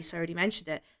 NICE, I already mentioned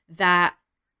it, that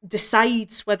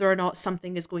decides whether or not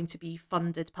something is going to be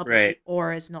funded publicly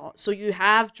or is not. So you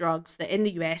have drugs that in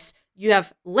the US, you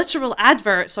have literal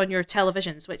adverts on your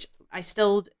televisions, which I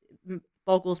still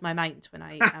boggles my mind when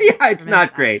I it's not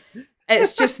that. great.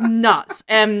 It's just nuts.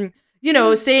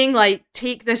 saying like,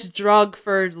 take this drug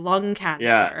for lung cancer.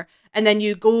 Yeah. And then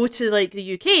you go to like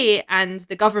the UK and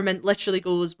the government literally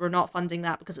goes, we're not funding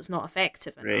that because it's not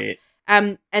effective enough.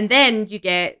 Right. And then you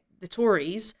get the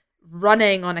Tories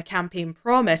running on a campaign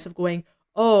promise of going,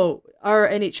 oh, our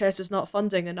NHS is not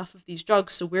funding enough of these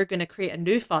drugs, so we're going to create a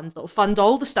new fund that'll fund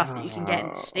all the stuff that you can get in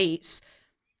the States.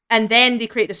 And then they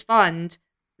create this fund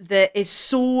that is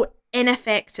so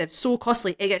ineffective, so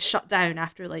costly, it gets shut down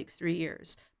after like 3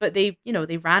 years. But they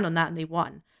ran on that and they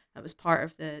won. That was part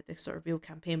of the sort of real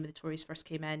campaign when the Tories first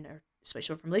came in or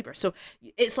switched over from Labour. So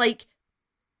it's like,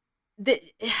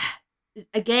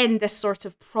 again, this sort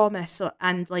of promise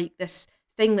and like this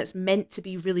thing that's meant to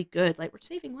be really good. Like, we're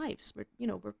saving lives. We're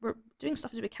doing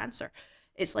stuff to do with cancer.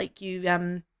 It's like you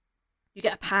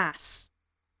get a pass,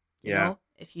 you know,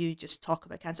 if you just talk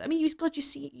about cancer. I mean, you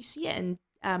see it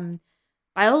in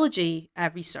biology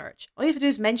research. All you have to do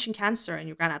is mention cancer in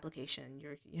your grant application.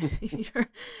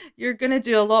 You're going to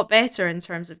do a lot better in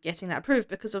terms of getting that approved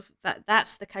because of that.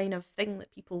 That's the kind of thing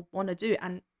that people want to do,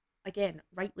 and again,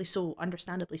 rightly so,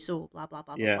 understandably so. Blah blah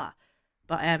blah blah blah.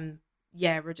 But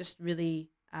we're just really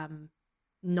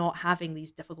not having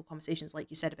these difficult conversations, like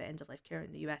you said, about end of life care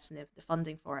in the US and the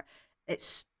funding for it.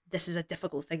 This is a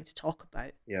difficult thing to talk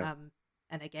about. Yeah.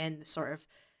 And again, the sort of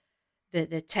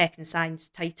the tech and science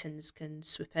titans can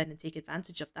swoop in and take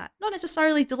advantage of that. Not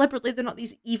necessarily deliberately. They're not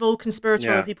these evil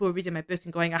conspiratorial people who are reading my book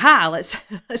and going, aha, let's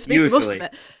make the most of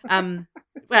it.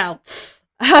 But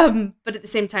at the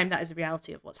same time, that is the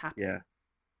reality of what's happening. Yeah.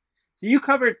 So you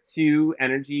covered 2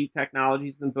 energy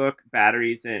technologies in the book,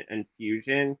 batteries and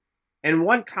fusion. And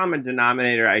one common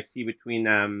denominator I see between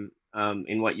them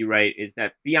in what you write is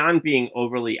that beyond being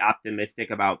overly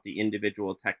optimistic about the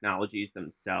individual technologies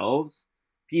themselves,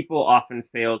 people often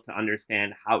fail to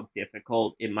understand how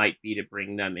difficult it might be to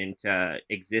bring them into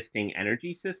existing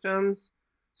energy systems.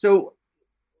 So,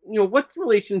 what's the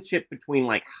relationship between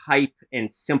like hype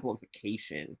and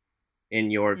simplification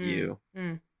in your view?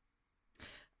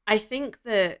 I think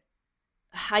that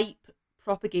hype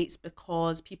propagates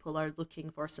because people are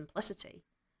looking for simplicity.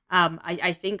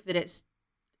 I think that it's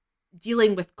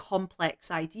dealing with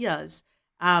complex ideas.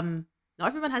 Not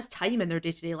everyone has time in their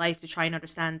day-to-day life to try and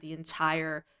understand the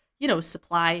entire,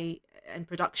 supply and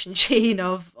production chain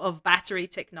of battery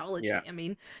technology. Yeah. I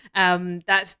mean,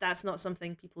 that's not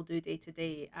something people do day to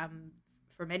day,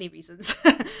 for many reasons.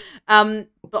 But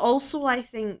also I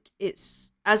think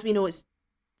it's, as we know,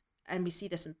 and we see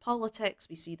this in politics,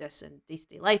 we see this in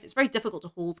day-to-day life, it's very difficult to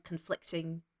hold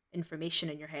conflicting information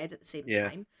in your head at the same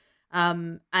time.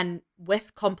 And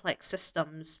with complex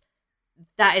systems,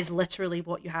 that is literally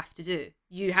what you have to do.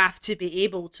 You have to be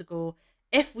able to go,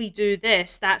 if we do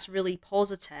this, that's really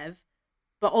positive,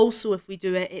 but also if we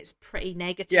do it, it's pretty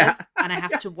negative, and I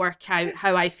have to work out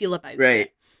how I feel about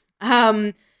it.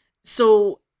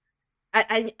 So,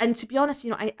 and to be honest,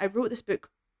 I wrote this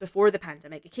book before the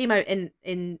pandemic. It came out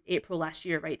in April last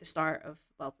year, right? The start of,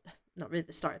 well, not really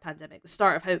the start of the pandemic, the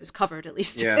start of how it was covered, at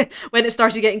least when it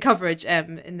started getting coverage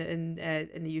in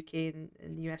the UK and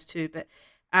in the US too. But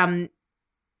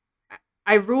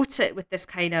I wrote it with this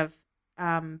kind of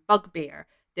bugbear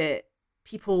that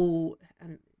people,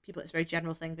 it's a very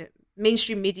general thing, that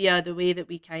mainstream media, the way that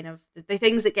we kind of, the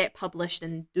things that get published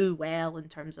and do well in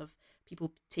terms of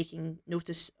people taking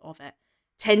notice of it,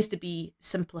 tends to be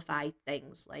simplified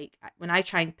things. Like when I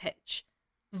try and pitch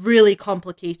really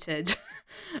complicated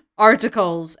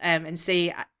articles and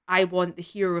say, I want the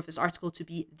hero of this article to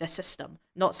be the system,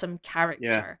 not some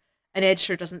character, an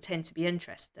editor doesn't tend to be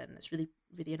interested in. It's really,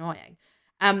 really annoying.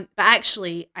 But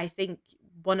actually, I think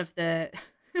one of the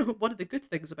good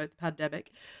things about the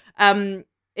pandemic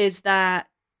is that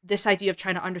this idea of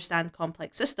trying to understand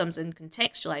complex systems and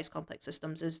contextualize complex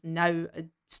systems is now a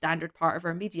standard part of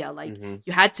our media. Like,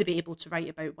 you had to be able to write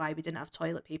about why we didn't have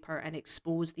toilet paper and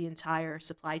expose the entire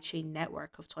supply chain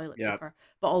network of toilet paper,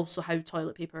 but also how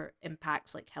toilet paper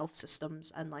impacts like health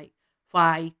systems, and like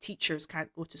why teachers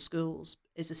can't go to schools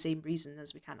is the same reason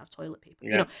as we can't have toilet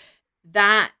paper.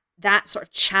 That sort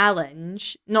of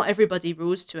challenge, not everybody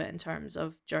rose to it in terms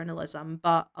of journalism,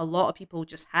 but a lot of people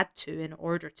just had to in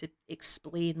order to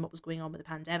explain what was going on with the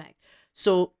pandemic.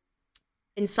 So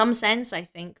in some sense, I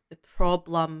think the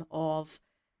problem of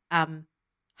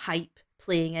hype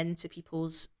playing into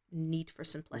people's need for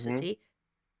simplicity,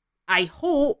 I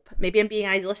hope, maybe I'm being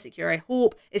idealistic here, I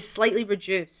hope is slightly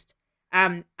reduced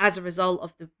as a result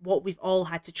of what we've all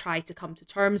had to try to come to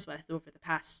terms with over the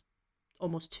past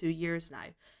almost 2 years now.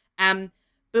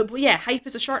 But yeah, hype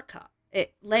is a shortcut.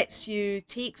 It lets you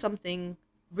take something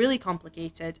really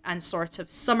complicated and sort of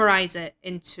summarize it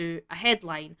into a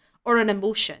headline or an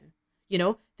emotion.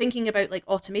 thinking about like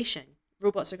automation,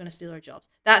 robots are going to steal our jobs.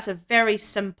 That's a very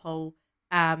simple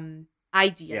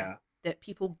idea that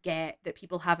people get, that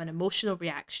people have an emotional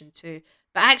reaction to,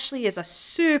 but actually is a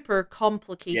super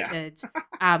complicated,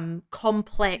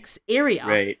 complex area.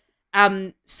 Right.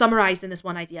 Summarized in this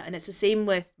one idea. And it's the same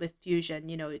with fusion.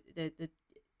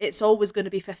 It's always going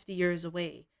to be 50 years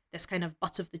away. This kind of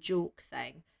butt of the joke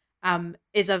thing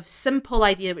is a simple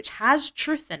idea which has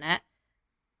truth in it,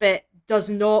 but does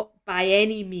not by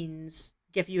any means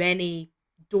give you any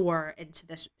door into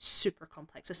this super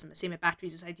complex system. The same with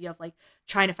batteries, this idea of like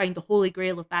trying to find the holy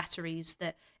grail of batteries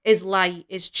that is light,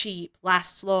 is cheap,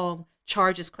 lasts long,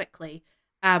 charges quickly,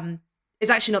 is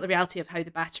actually not the reality of how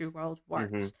the battery world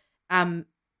works. And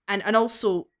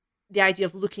also the idea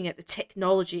of looking at the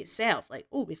technology itself, like,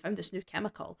 oh, we found this new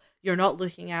chemical. You're not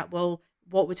looking at, well,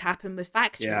 what would happen with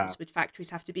factories? Yeah. Would factories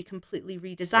have to be completely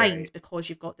redesigned because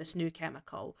you've got this new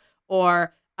chemical?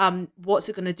 Or what's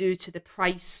it going to do to the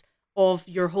price of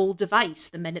your whole device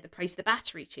the minute the price of the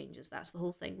battery changes? That's the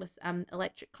whole thing with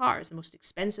electric cars. The most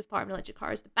expensive part of an electric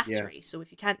car is the battery. Yeah. So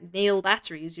if you can't nail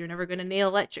batteries, you're never going to nail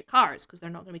electric cars because they're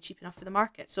not going to be cheap enough for the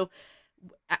market. So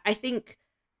I think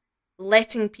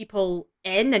letting people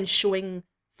in and showing,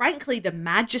 frankly, the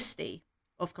majesty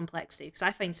of complexity, because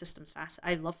I find systems fast.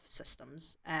 I love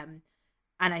systems. And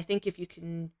I think if you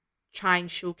can try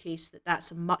and showcase that that's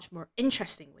a much more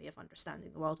interesting way of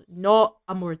understanding the world, not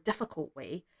a more difficult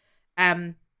way,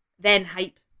 then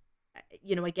hype,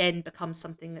 again, becomes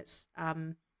something that's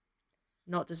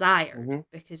not desired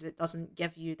because it doesn't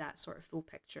give you that sort of full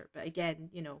picture. But again,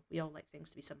 we all like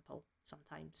things to be simple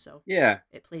sometimes, so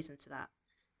it plays into that.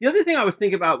 The other thing I was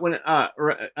thinking about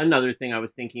another thing I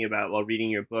was thinking about while reading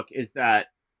your book is that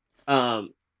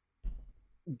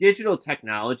digital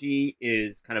technology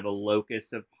is kind of a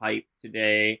locus of hype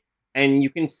today, and you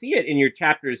can see it in your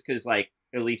chapters because, like,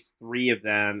 at least 3 of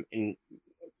them,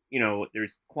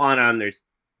 there's quantum, there's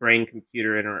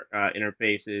brain-computer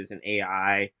interfaces, and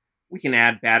AI. We can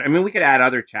add we could add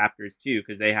other chapters too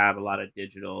because they have a lot of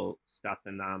digital stuff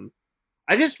in them.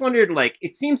 I just wondered, like,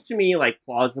 it seems to me like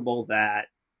plausible that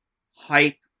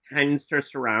hype tends to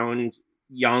surround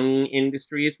young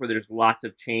industries where there's lots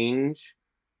of change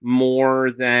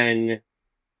more than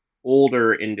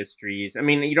older industries. I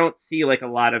mean, you don't see like a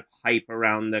lot of hype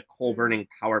around the coal burning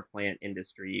power plant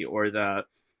industry or the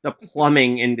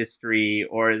plumbing industry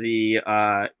or the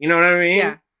you know what I mean?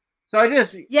 Yeah. So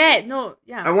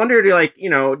I wondered, like,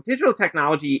 digital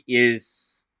technology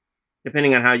is,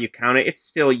 depending on how you count it, it's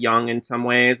still young in some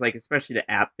ways. Like, especially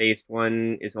the app-based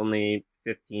one is only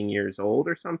 15 years old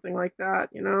or something like that,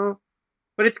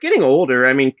 But it's getting older.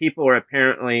 I mean, people are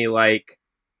apparently, like,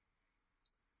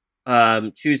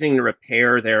 choosing to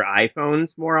repair their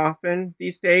iPhones more often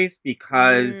these days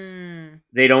because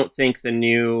they don't think the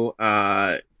new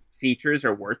features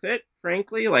are worth it,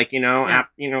 frankly. Like,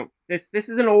 this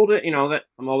is an older, that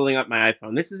I'm holding up my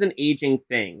iPhone. This is an aging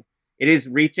thing. It is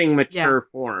reaching mature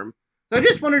form. So I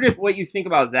just wondered what you think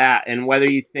about that and whether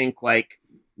you think, like,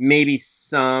 maybe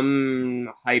some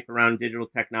hype around digital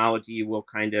technology will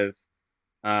kind of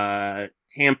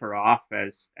tamper off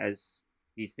as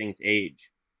these things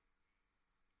age.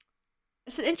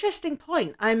 It's an interesting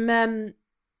point. I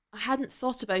hadn't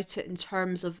thought about it in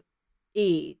terms of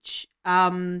age.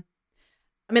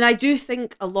 I do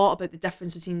think a lot about the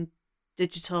difference between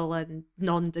digital and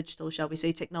non-digital, shall we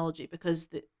say, technology, because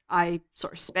I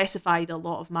sort of specified a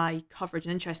lot of my coverage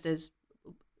and interest as,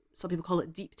 some people call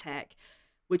it deep tech,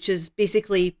 which is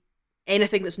basically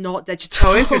anything that's not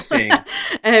digital. Oh, interesting.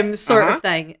 Sort of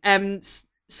thing.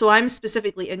 So I'm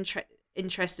specifically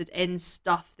interested in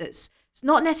stuff that's, it's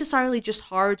not necessarily just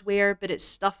hardware, but it's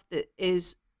stuff that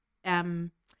is,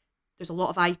 there's a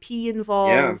lot of IP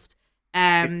involved.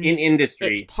 It's in industry.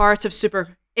 It's part of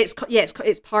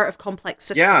it's part of complex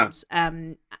systems.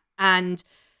 And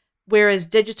whereas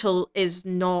digital is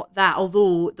not that,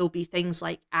 although there'll be things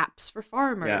like apps for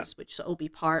farmers, which will be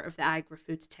part of the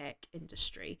agri-food tech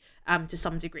industry to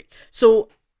some degree. So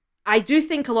I do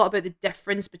think a lot about the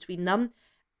difference between them.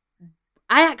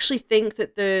 I actually think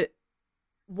that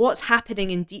what's happening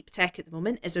in deep tech at the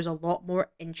moment is there's a lot more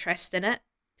interest in it,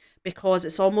 because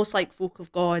it's almost like folk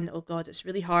have gone, oh God, it's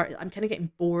really hard. I'm kind of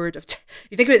getting bored of.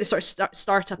 You think about the sort of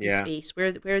startup space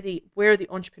where the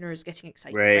entrepreneurs getting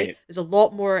excited, right? There's a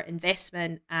lot more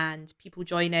investment and people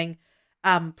joining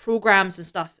programs and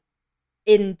stuff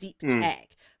in deep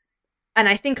tech, and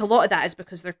I think a lot of that is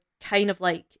because they're kind of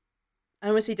like, I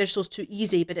don't want to say digital's too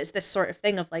easy, but it's this sort of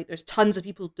thing of like there's tons of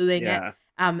people doing it.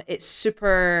 It's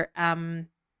super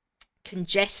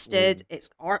congested. It's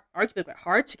arguably quite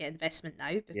hard to get investment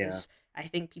now because I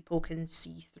think people can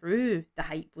see through the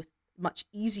hype much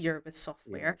easier with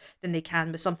software than they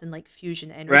can with something like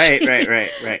fusion energy.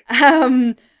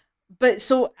 Right. But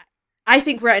so I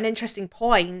think we're at an interesting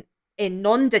point in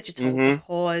non-digital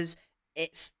because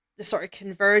it's the sort of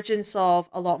convergence of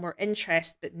a lot more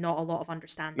interest, but not a lot of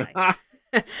understanding.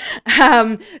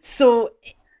 So,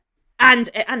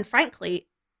 and frankly,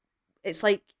 it's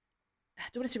like, I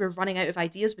don't want to say we're running out of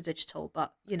ideas with digital,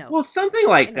 but well, something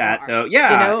like that, though.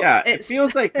 Yeah. It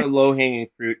feels like the low-hanging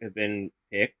fruit have been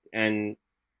picked, and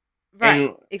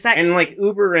exactly, and like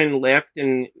Uber and Lyft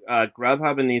and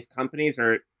Grubhub and these companies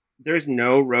there's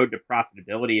no road to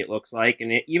profitability, it looks like,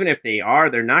 and even if they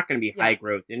are, they're not going to be high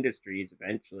growth industries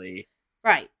eventually.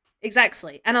 Right.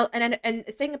 Exactly. And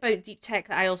the thing about deep tech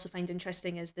that I also find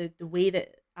interesting is the way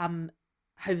that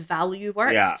how value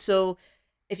works. Yeah. So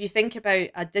if you think about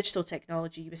a digital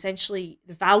technology, you essentially,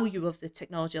 the value of the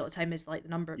technology all the time is like the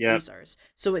number of users.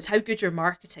 So it's how good your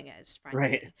marketing is, frankly.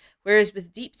 Right. Whereas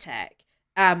with deep tech,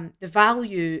 the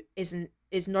value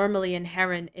is normally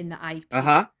inherent in the IP.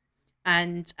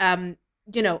 And I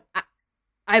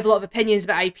have a lot of opinions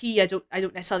about IP. I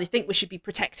don't necessarily think we should be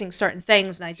protecting certain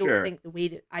things, and I don't think the way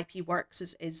that IP works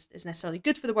is necessarily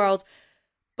good for the world.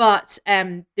 But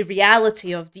the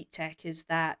reality of deep tech is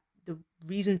that the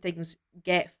reason things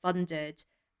get funded,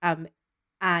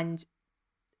 and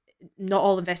not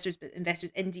all investors, but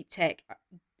investors in deep tech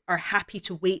are happy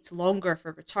to wait longer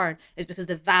for return, is because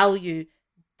the value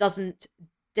doesn't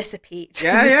dissipate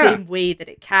in the same way that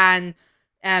it can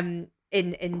in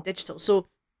digital. So,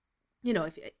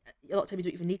 if a lot of times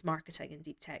you don't even need marketing in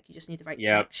deep tech, you just need the right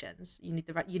connections. You need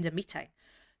a meeting.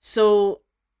 So,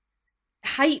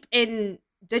 hype in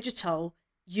digital,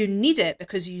 you need it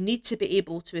because you need to be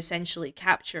able to essentially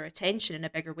capture attention in a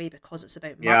bigger way because it's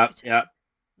about marketing.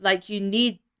 Like you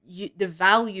need the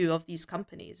value of these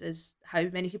companies is how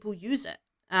many people use it.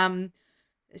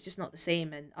 It's just not the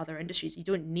same in other industries. You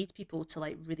don't need people to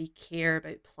like really care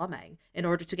about plumbing in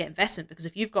order to get investment, because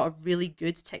if you've got a really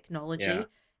good technology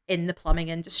in the plumbing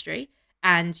industry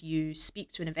and you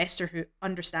speak to an investor who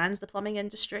understands the plumbing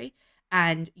industry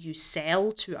and you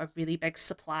sell to a really big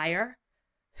supplier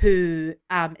who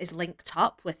is linked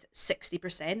up with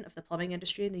 60% of the plumbing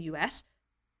industry in the US,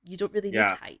 you don't really need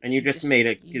hype. And you just made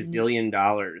a gazillion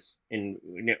dollars in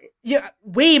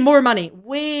way more money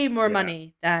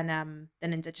than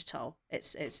in digital.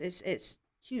 It's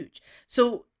huge.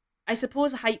 So I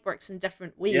suppose hype works in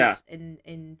different ways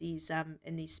in these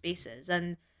spaces.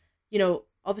 And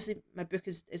obviously my book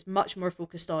is much more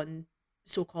focused on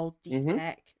so-called deep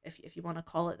tech, if you want to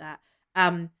call it that,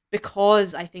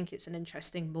 because I think it's an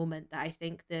interesting moment that I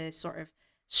think the sort of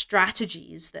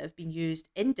strategies that have been used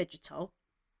in digital,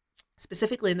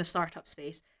 specifically in the startup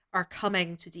space, are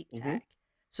coming to deep tech.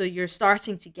 So you're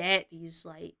starting to get these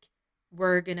like,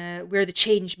 we're the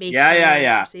change makers,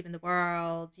 we're saving the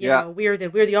world, we're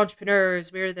the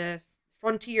entrepreneurs, we're the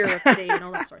frontier of today, and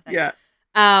all that sort of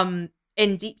thing.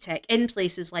 In deep tech, in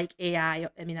places like AI,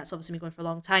 I mean, that's obviously been going for a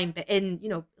long time, but in,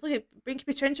 look at brain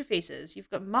computer interfaces, you've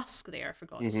got Musk there, for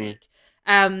God's sake.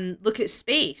 Look at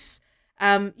space.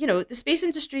 The space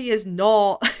industry is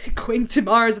not going to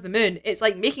Mars or the moon. It's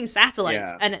like making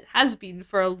satellites, and it has been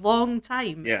for a long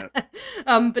time.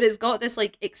 But it's got this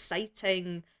like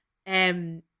exciting,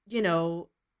 sex,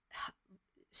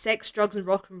 drugs, and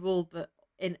rock and roll. But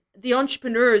in the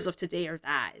entrepreneurs of today are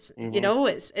that. It's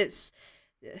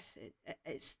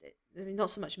I mean,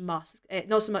 not so much Musk,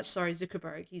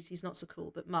 Zuckerberg. He's not so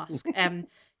cool, but Musk. I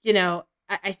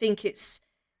think it's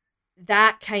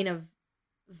that kind of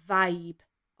vibe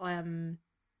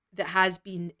that has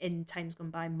been in times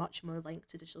gone by much more linked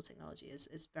to digital technology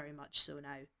is very much so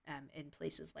now in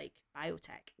places like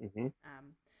biotech.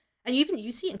 And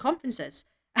you see it in conferences.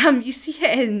 You see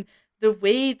it in the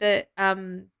way that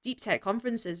deep tech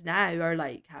conferences now are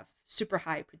like have super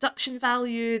high production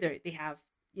value. They have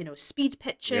speed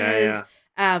pitches.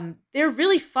 They're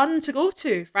really fun to go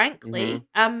to, frankly.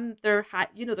 They're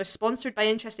sponsored by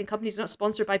interesting companies, not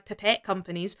sponsored by pipette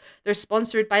companies. They're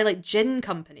sponsored by like gin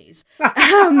companies.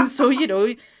 So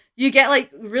you get like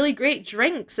really great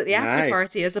drinks at the after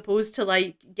party, as opposed to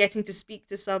like getting to speak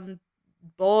to some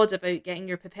bod about getting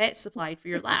your pipette supplied for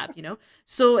your lab.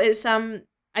 So it's I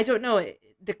don't know,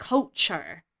 the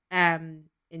culture in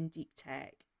deep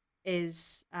tech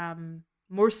is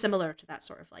more similar to that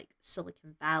sort of like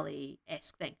Silicon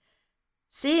Valley-esque thing.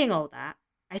 Saying all that,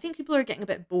 I think people are getting a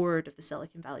bit bored of the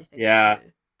Silicon Valley thing too.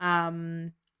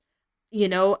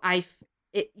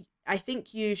 I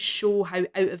think you show how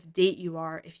out of date you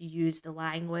are if you use the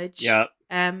language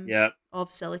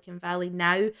of Silicon Valley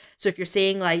now. So if you're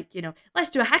saying like, let's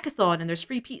do a hackathon and there's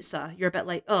free pizza, you're a bit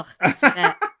like, oh, that's a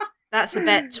bit that's a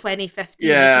bit 2015,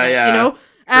 Yeah, isn't it? yeah. You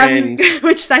know,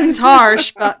 which sounds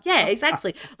harsh, but yeah,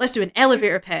 exactly. Let's do an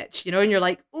elevator pitch, you know, and you're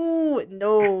like, oh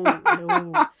no,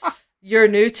 you're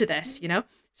new to this, you know.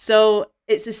 So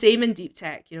it's the same in deep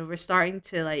tech. You know, we're starting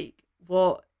to like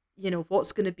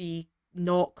what's going to be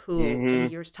not cool in a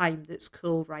year's time that's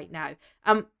cool right now.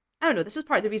 I don't know. This is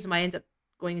part of the reason why I ended up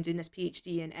going and doing this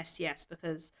PhD in STS,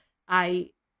 because I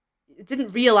didn't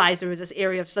realize there was this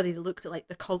area of study that looked at like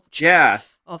the culture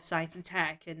of science and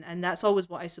tech, and that's always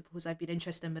what I suppose I've been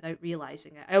interested in without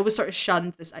realizing it. I always sort of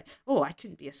shunned this. I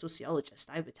couldn't be a sociologist.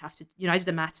 I would have to, I did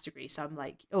a maths degree, so I'm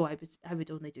like, I would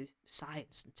only do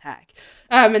science and tech.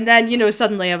 And then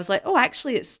suddenly I was like,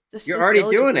 actually, it's the you're already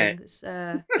doing it.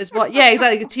 Is what? Yeah,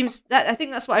 exactly. The teams. I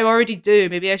think that's what I already do.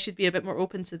 Maybe I should be a bit more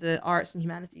open to the arts and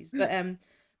humanities. But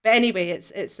anyway,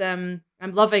 it's I'm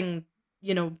loving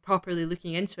properly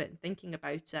looking into it and thinking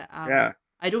about it.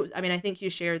 I think you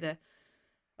share the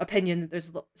opinion that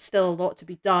there's still a lot to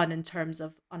be done in terms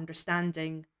of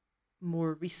understanding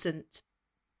more recent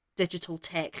digital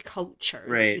tech cultures.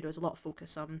 Right. There's a lot of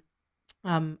focus on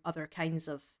other kinds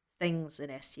of things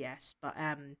in STS, but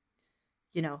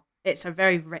it's a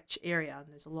very rich area,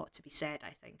 and there's a lot to be said,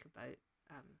 I think, about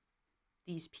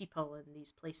these people and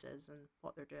these places and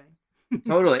what they're doing.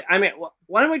 Totally. I mean,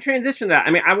 why don't we transition that?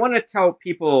 I mean, I want to tell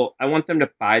people, I want them to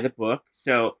buy the book.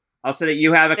 So I'll say that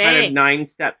you have a kind of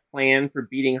 9-step plan for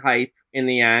beating hype in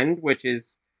the end, which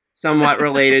is somewhat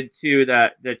related to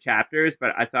the chapters,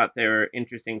 but I thought they were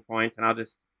interesting points, and I'll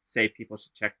just say people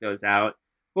should check those out.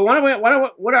 But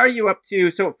what are you up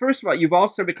to? So first of all, you've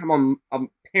also become a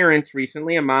parent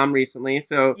recently, a mom recently.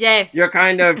 So yes, you're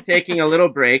kind of taking a little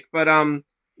break, but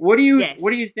what are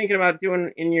you thinking about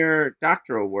doing in your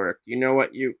doctoral work? Do you know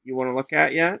what you want to look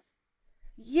at yet?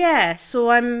 Yeah,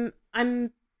 so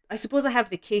I suppose I have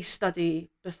the case study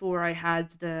before I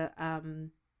had the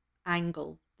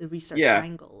angle, the research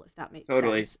angle, if that makes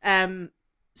sense.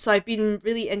 So I've been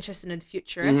really interested in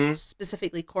futurists,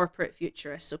 specifically corporate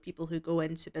futurists, so people who go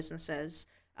into businesses.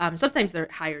 Sometimes they're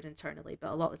hired internally,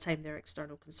 but a lot of the time they're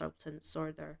external consultants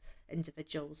or they're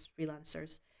individuals,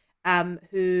 freelancers,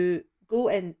 who go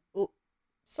in. Oh,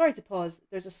 sorry to pause.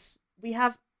 We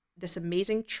have this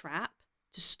amazing trap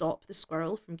to stop the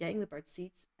squirrel from getting the bird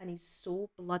seeds, and he's so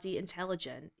bloody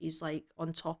intelligent. He's like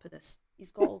on top of this.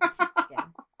 He's got all the seeds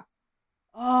again.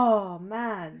 Oh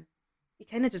man, he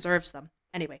kind of deserves them.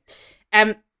 Anyway,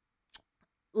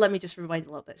 let me just rewind a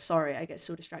little bit. Sorry, I get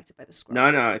so distracted by the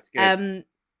squirrel. No, it's good.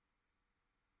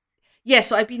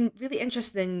 So I've been really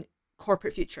interested in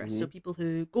corporate futurists, so people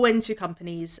who go into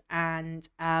companies and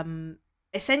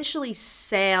essentially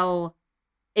sell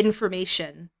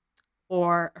information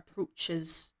or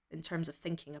approaches in terms of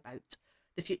thinking about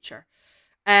the future.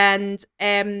 And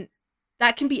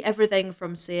that can be everything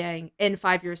from saying, in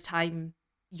 5 years' time,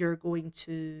 you're going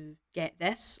to get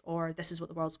this, or this is what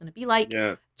the world's going to be like,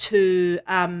 to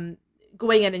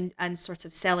going in and sort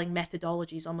of selling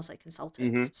methodologies almost like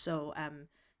consultants. So,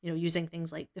 using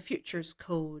things like the futures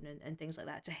cone and things like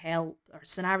that to help, or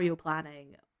scenario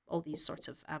planning, all these sorts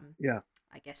of,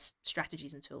 I guess,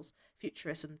 strategies and tools,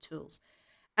 futurism tools.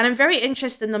 And I'm very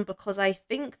interested in them because I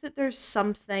think that there's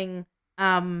something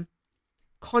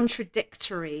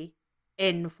contradictory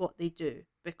in what they do,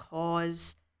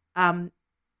 because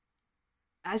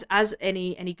as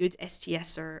any good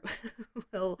STSer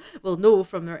will know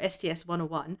from their STS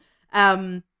 101,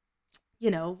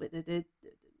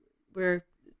 where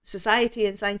society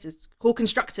and science is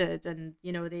co-constructed, and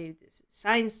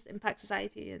science impacts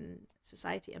society and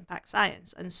society impacts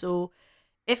science. And so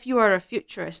if you are a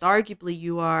futurist, arguably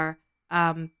you are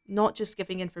not just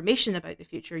giving information about the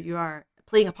future, you are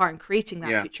playing a part in creating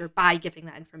that future by giving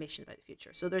that information about the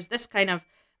future. So there's this kind of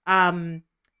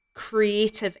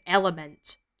creative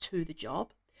element to the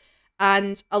job.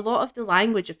 And a lot of the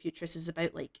language of futurists is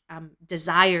about like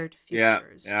desired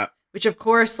futures. Which of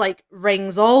course like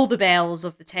rings all the bells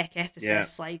of the tech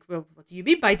ethicists. Like, well, what do you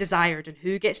mean by desired, and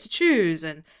who gets to choose,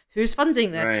 and who's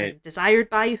funding this, and desired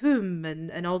by whom,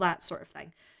 and all that sort of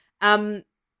thing.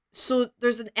 So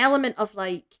there's an element of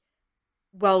like,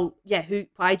 well,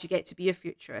 why'd you get to be a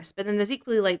futurist? But then there's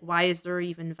equally like, why is there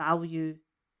even value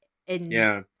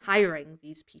in hiring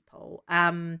these people?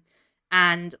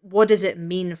 And what does it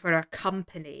mean for a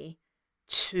company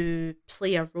to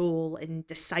play a role in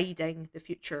deciding the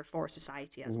future for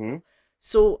society as well?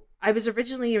 So I was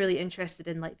originally really interested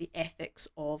in like the ethics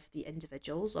of the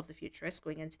individuals, of the futurists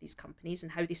going into these companies,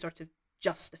 and how they sort of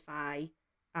justify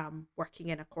working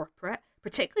in a corporate,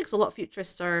 particularly because a lot of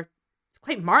futurists are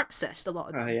quite Marxist, a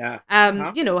lot of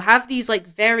them. Have these like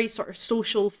very sort of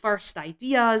social first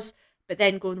ideas, but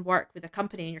then go and work with a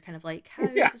company and you're kind of like, how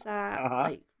does that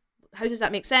like, how does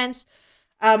that make sense?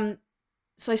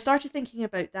 So I started thinking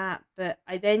about that, but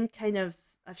I then I've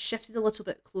shifted a little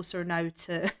bit closer now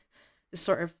to the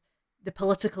sort of the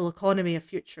political economy of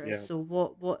futurists.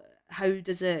 So how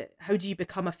do you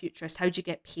become a futurist? How do you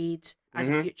get paid as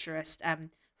a futurist?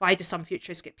 Why do some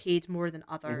futurists get paid more than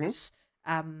others?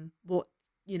 What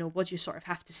do you sort of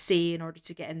have to say in order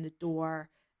to get in the door?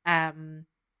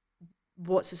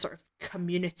 What's the sort of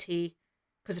community?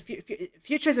 Because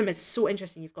futurism is so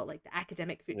interesting. You've got like the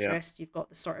academic futurists, you've got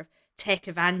the sort of tech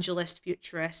evangelist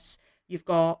futurists, you've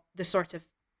got the sort of,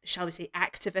 shall we say,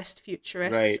 activist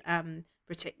futurists, and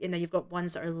then you've got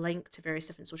ones that are linked to various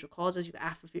different social causes. You've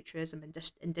got Afrofuturism,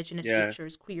 indigenous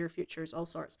futures, queer futures, all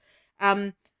sorts.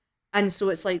 And so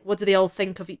it's like, what do they all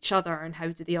think of each other and how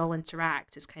do they all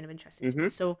interact is kind of interesting to me.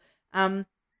 So,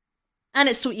 and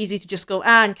it's so easy to just go,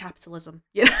 and capitalism.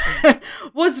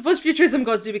 Was futurism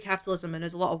got to do with capitalism? And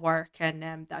there's a lot of work and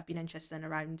that I've been interested in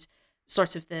around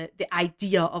sort of the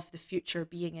idea of the future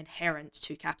being inherent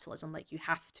to capitalism. Like you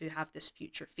have to have this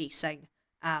future facing,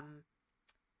 the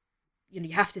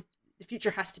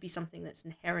future has to be something that's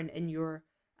inherent in your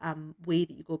way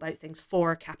that you go about things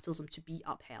for capitalism to be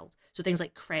upheld. So things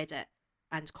like credit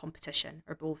and competition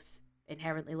are both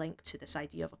inherently linked to this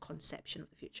idea of a conception of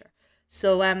the future.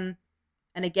 So,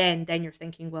 and again, then you're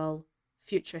thinking, well,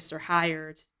 futurists are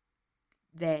hired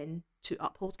then to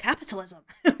uphold capitalism,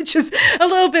 which is a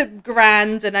little bit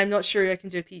grand, and I'm not sure I can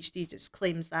do a PhD just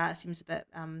claims that. It seems a bit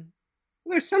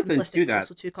there's something to that.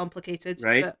 Also too complicated,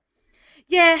 right? But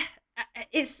yeah,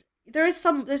 there's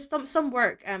some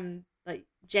work like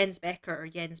Jens Becker, I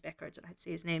don't know how to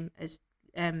say his name, is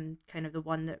kind of the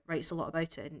one that writes a lot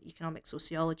about it in economic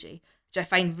sociology, which I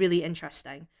find really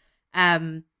interesting.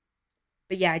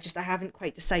 But yeah, I haven't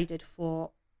quite decided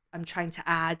what I'm trying to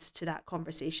add to that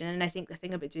conversation. And I think the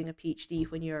thing about doing a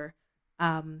PhD when you're,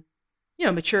 a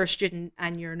mature student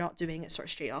and you're not doing it sort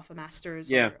of straight off a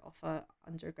master's or off a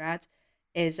undergrad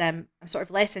is I'm sort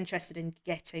of less interested in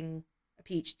getting a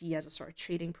PhD as a sort of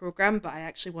training program, but I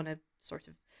actually want to sort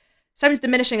of, sounds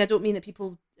diminishing. I don't mean that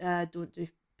people don't do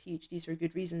PhDs for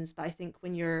good reasons, but I think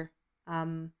when you're a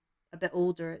bit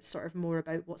older, it's sort of more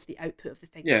about what's the output of the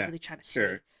thing you're really trying to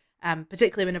say.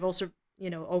 Particularly when I've also,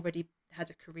 already had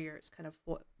a career, it's kind of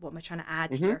what am I trying to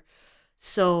add here?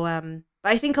 So,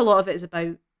 but I think a lot of it is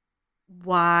about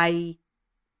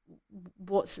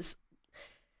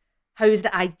how is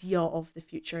the idea of the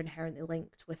future inherently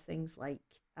linked with things like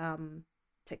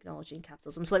technology and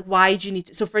capitalism? So like, why do you need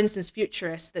to, so for instance,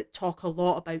 futurists that talk a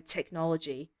lot about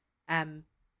technology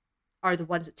are the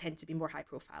ones that tend to be more high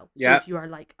profile. So if you are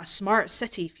like a smart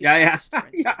city futurist, for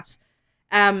instance,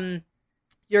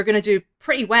 you're going to do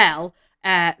pretty well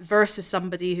versus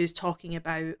somebody who's talking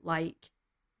about like,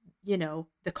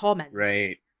 the commons.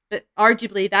 Right. But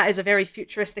arguably that is a very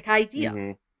futuristic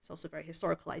idea. It's also a very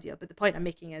historical idea. But the point I'm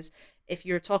making is if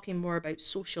you're talking more about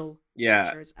social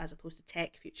futures as opposed to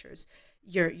tech futures,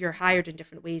 you're hired in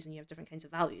different ways and you have different kinds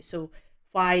of value. So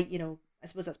why, I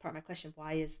suppose that's part of my question.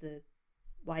 Why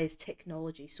is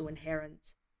technology so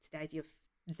inherent to the idea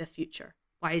of the future?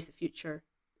 Why is the future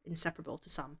inseparable to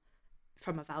some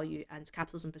from a value and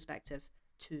capitalism perspective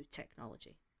to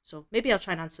technology? So maybe I'll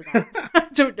try and answer that. I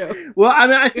don't know. Well, I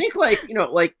mean, I think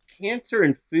like cancer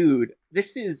and food,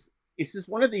 this is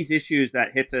one of these issues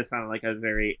that hits us on like a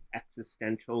very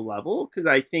existential level. Because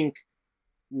I think,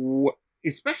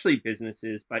 especially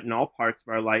businesses, but in all parts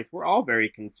of our lives, we're all very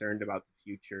concerned about the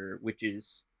future, which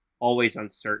is always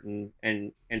uncertain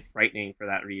and frightening for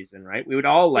that reason, right? We would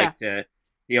all like to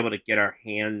be able to get our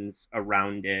hands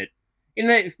around it. In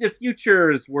the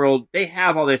futures world, they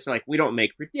have all this, like, we don't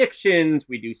make predictions,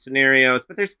 we do scenarios,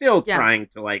 but they're still trying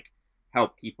to, like,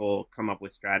 help people come up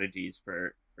with strategies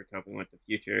for coping with the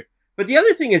future. But the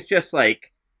other thing is just,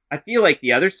 like, I feel like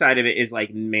the other side of it is,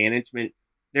 like, management.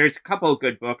 There's a couple of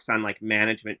good books on, like,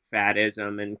 management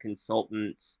faddism and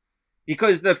consultants,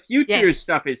 because the futures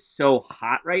stuff is so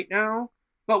hot right now.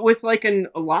 But with, like, a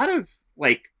lot of,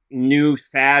 like, new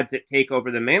fads that take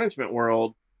over the management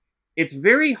world, it's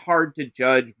very hard to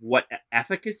judge what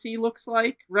efficacy looks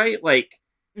like, right? Like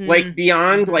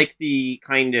beyond like the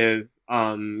kind of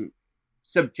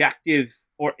subjective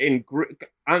or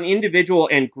on individual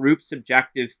and group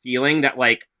subjective feeling that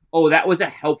like, oh, that was a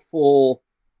helpful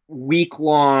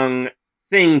week-long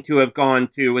thing to have gone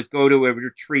to, was go to a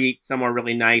retreat somewhere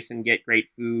really nice and get great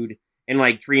food and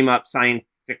like dream up science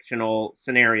fictional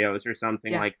scenarios or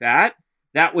something like that.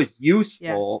 That was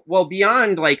useful. Well,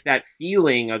 beyond like that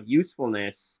feeling of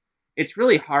usefulness, it's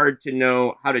really hard to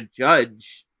know how to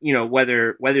judge,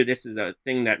 whether this is a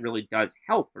thing that really does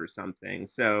help or something.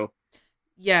 So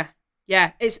yeah,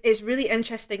 it's really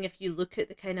interesting if you look at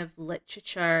the kind of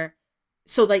literature.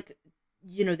 So like,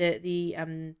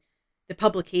 the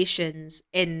publications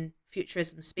in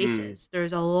futurism spaces,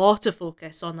 there's a lot of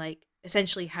focus on like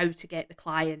essentially how to get the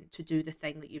client to do the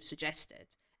thing that you've suggested,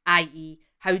 i.e.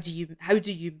 how do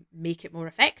you make it more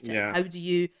effective? Yeah. How do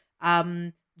you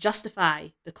justify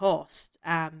the cost,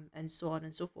 and so on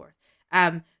and so forth.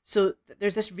 So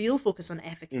there's this real focus on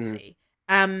efficacy.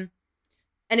 And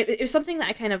it was something that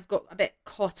I kind of got a bit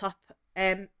caught up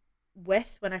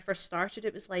with when I first started.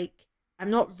 It was like, I'm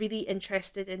not really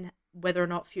interested in whether or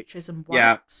not futurism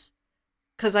works.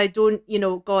 Because I don't,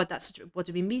 God, what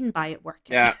do we mean by it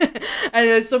working? Yeah. And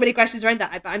there's so many questions around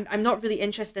that. But I'm not really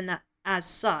interested in that as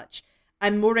such.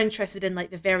 I'm more interested in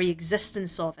like the very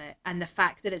existence of it and the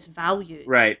fact that it's valued.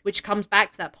 Right. Which comes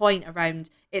back to that point around,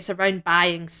 it's around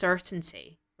buying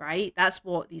certainty, right? That's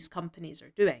what these companies are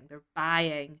doing. They're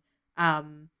buying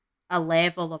a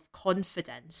level of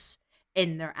confidence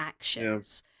in their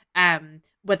actions. Yeah.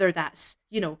 Whether that's,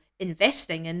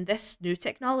 investing in this new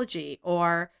technology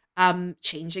or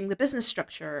changing the business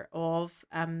structure of,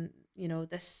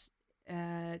 this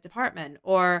department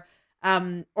or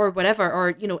whatever,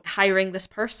 or, hiring this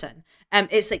person.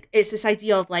 It's this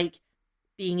idea of like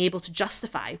being able to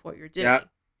justify what you're doing. Yeah.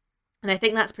 And I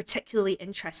think that's particularly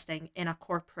interesting in a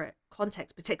corporate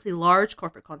context, particularly large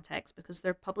corporate context, because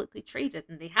they're publicly traded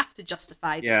and they have to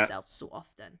justify themselves so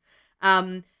often.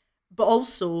 But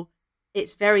also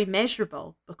it's very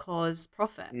measurable because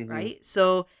profit, right?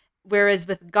 So whereas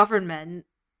with government,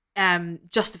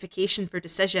 justification for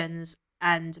decisions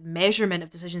and measurement of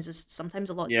decisions is sometimes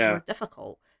a lot more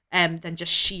difficult than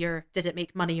just sheer, did it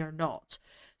make money or not?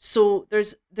 So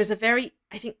there's a very,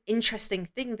 I think, interesting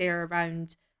thing there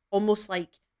around almost like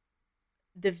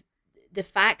the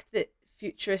fact that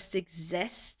futurists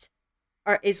exist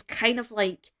is kind of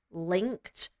like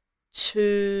linked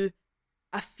to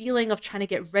a feeling of trying to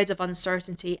get rid of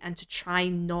uncertainty and to try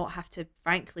not have to,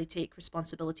 frankly, take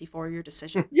responsibility for your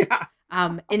decisions.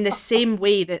 In the same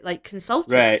way that like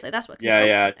consultants, like that's what consulting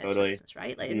is, for instance,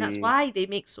 right? Like, and that's why they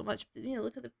make so much.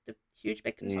 Look at the huge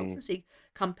big consultancy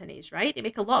companies, right? They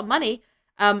make a lot of money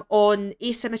on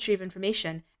asymmetry of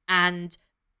information and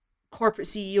corporate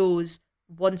CEOs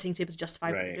wanting to be able to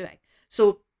justify what they're doing.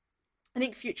 So I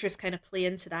think futurists kind of play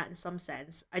into that in some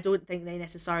sense. I don't think they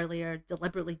necessarily are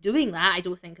deliberately doing that. I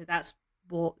don't think that that's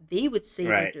what they would say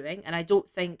they're doing. And I don't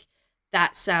think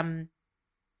that's,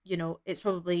 it's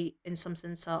probably in some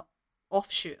sense a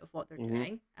offshoot of what they're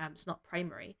doing. It's not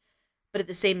primary. But at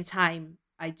the same time,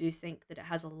 I do think that it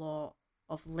has a lot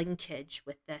of linkage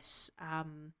with this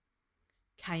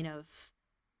kind of,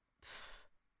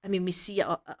 we see it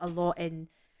a lot in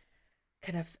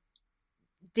kind of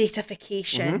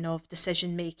datafication of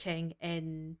decision making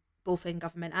in both in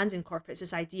government and in corporates.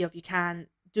 This idea of you can't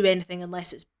do anything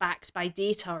unless it's backed by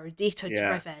data or data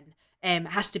driven. It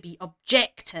has to be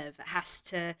objective. It has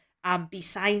to be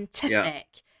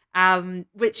scientific.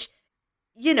 Which,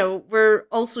 we're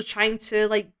also trying to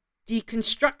like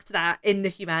deconstruct that in the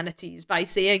humanities by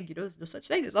saying, there's no such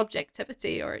thing as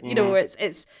objectivity, or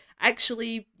it's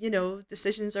actually,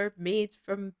 decisions are made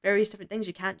from various different things.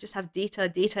 You can't just have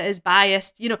data is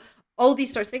biased, all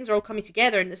these sorts of things are all coming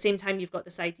together, and at the same time you've got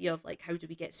this idea of like, how do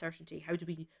we get certainty, how do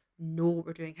we know what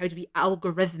we're doing, how do we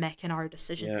algorithmic in our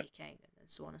decision making, and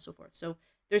so on and so forth. So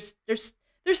there's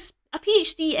a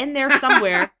PhD in there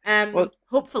somewhere. Well,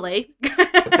 hopefully.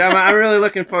 I'm really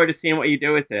looking forward to seeing what you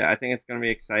do with it. I think it's going to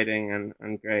be exciting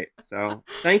and great. So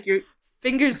thank you.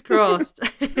 Fingers crossed.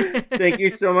 Thank you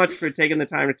so much for taking the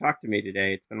time to talk to me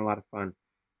today. It's been a lot of fun.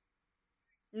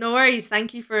 No worries.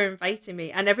 Thank you for inviting me.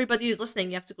 And everybody who's listening,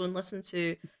 you have to go and listen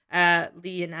to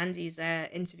Lee and Andy's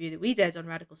interview that we did on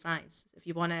Radical Science if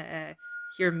you want to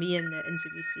hear me in the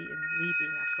interview seat and Lee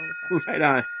being asked all the questions. Right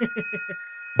on.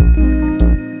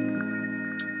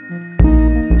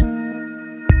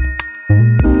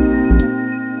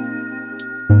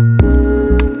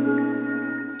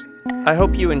 I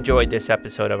hope you enjoyed this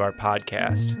episode of our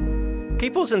podcast.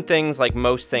 Peoples and things, like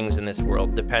most things in this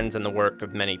world, depends on the work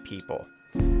of many people.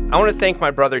 I want to thank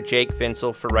my brother Jake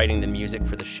Vinsel for writing the music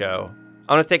for the show.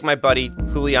 I want to thank my buddy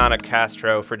Juliana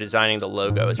Castro for designing the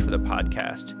logos for the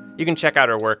podcast. You can check out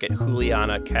her work at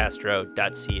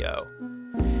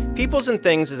julianacastro.co. Peoples and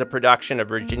Things is a production of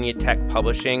Virginia Tech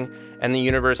Publishing and the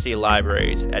University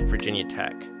Libraries at Virginia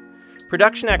Tech.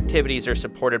 Production activities are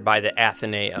supported by the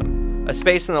Athenaeum, a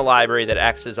space in the library that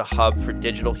acts as a hub for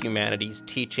digital humanities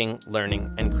teaching,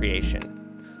 learning, and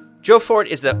creation. Joe Fort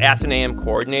is the Athenaeum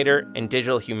Coordinator and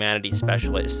Digital Humanities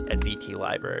Specialist at VT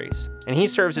Libraries, and he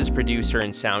serves as producer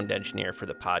and sound engineer for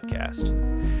the podcast.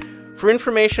 For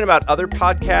information about other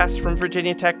podcasts from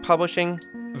Virginia Tech Publishing,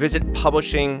 visit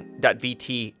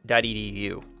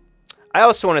publishing.vt.edu. I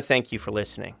also want to thank you for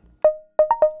listening.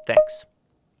 Thanks.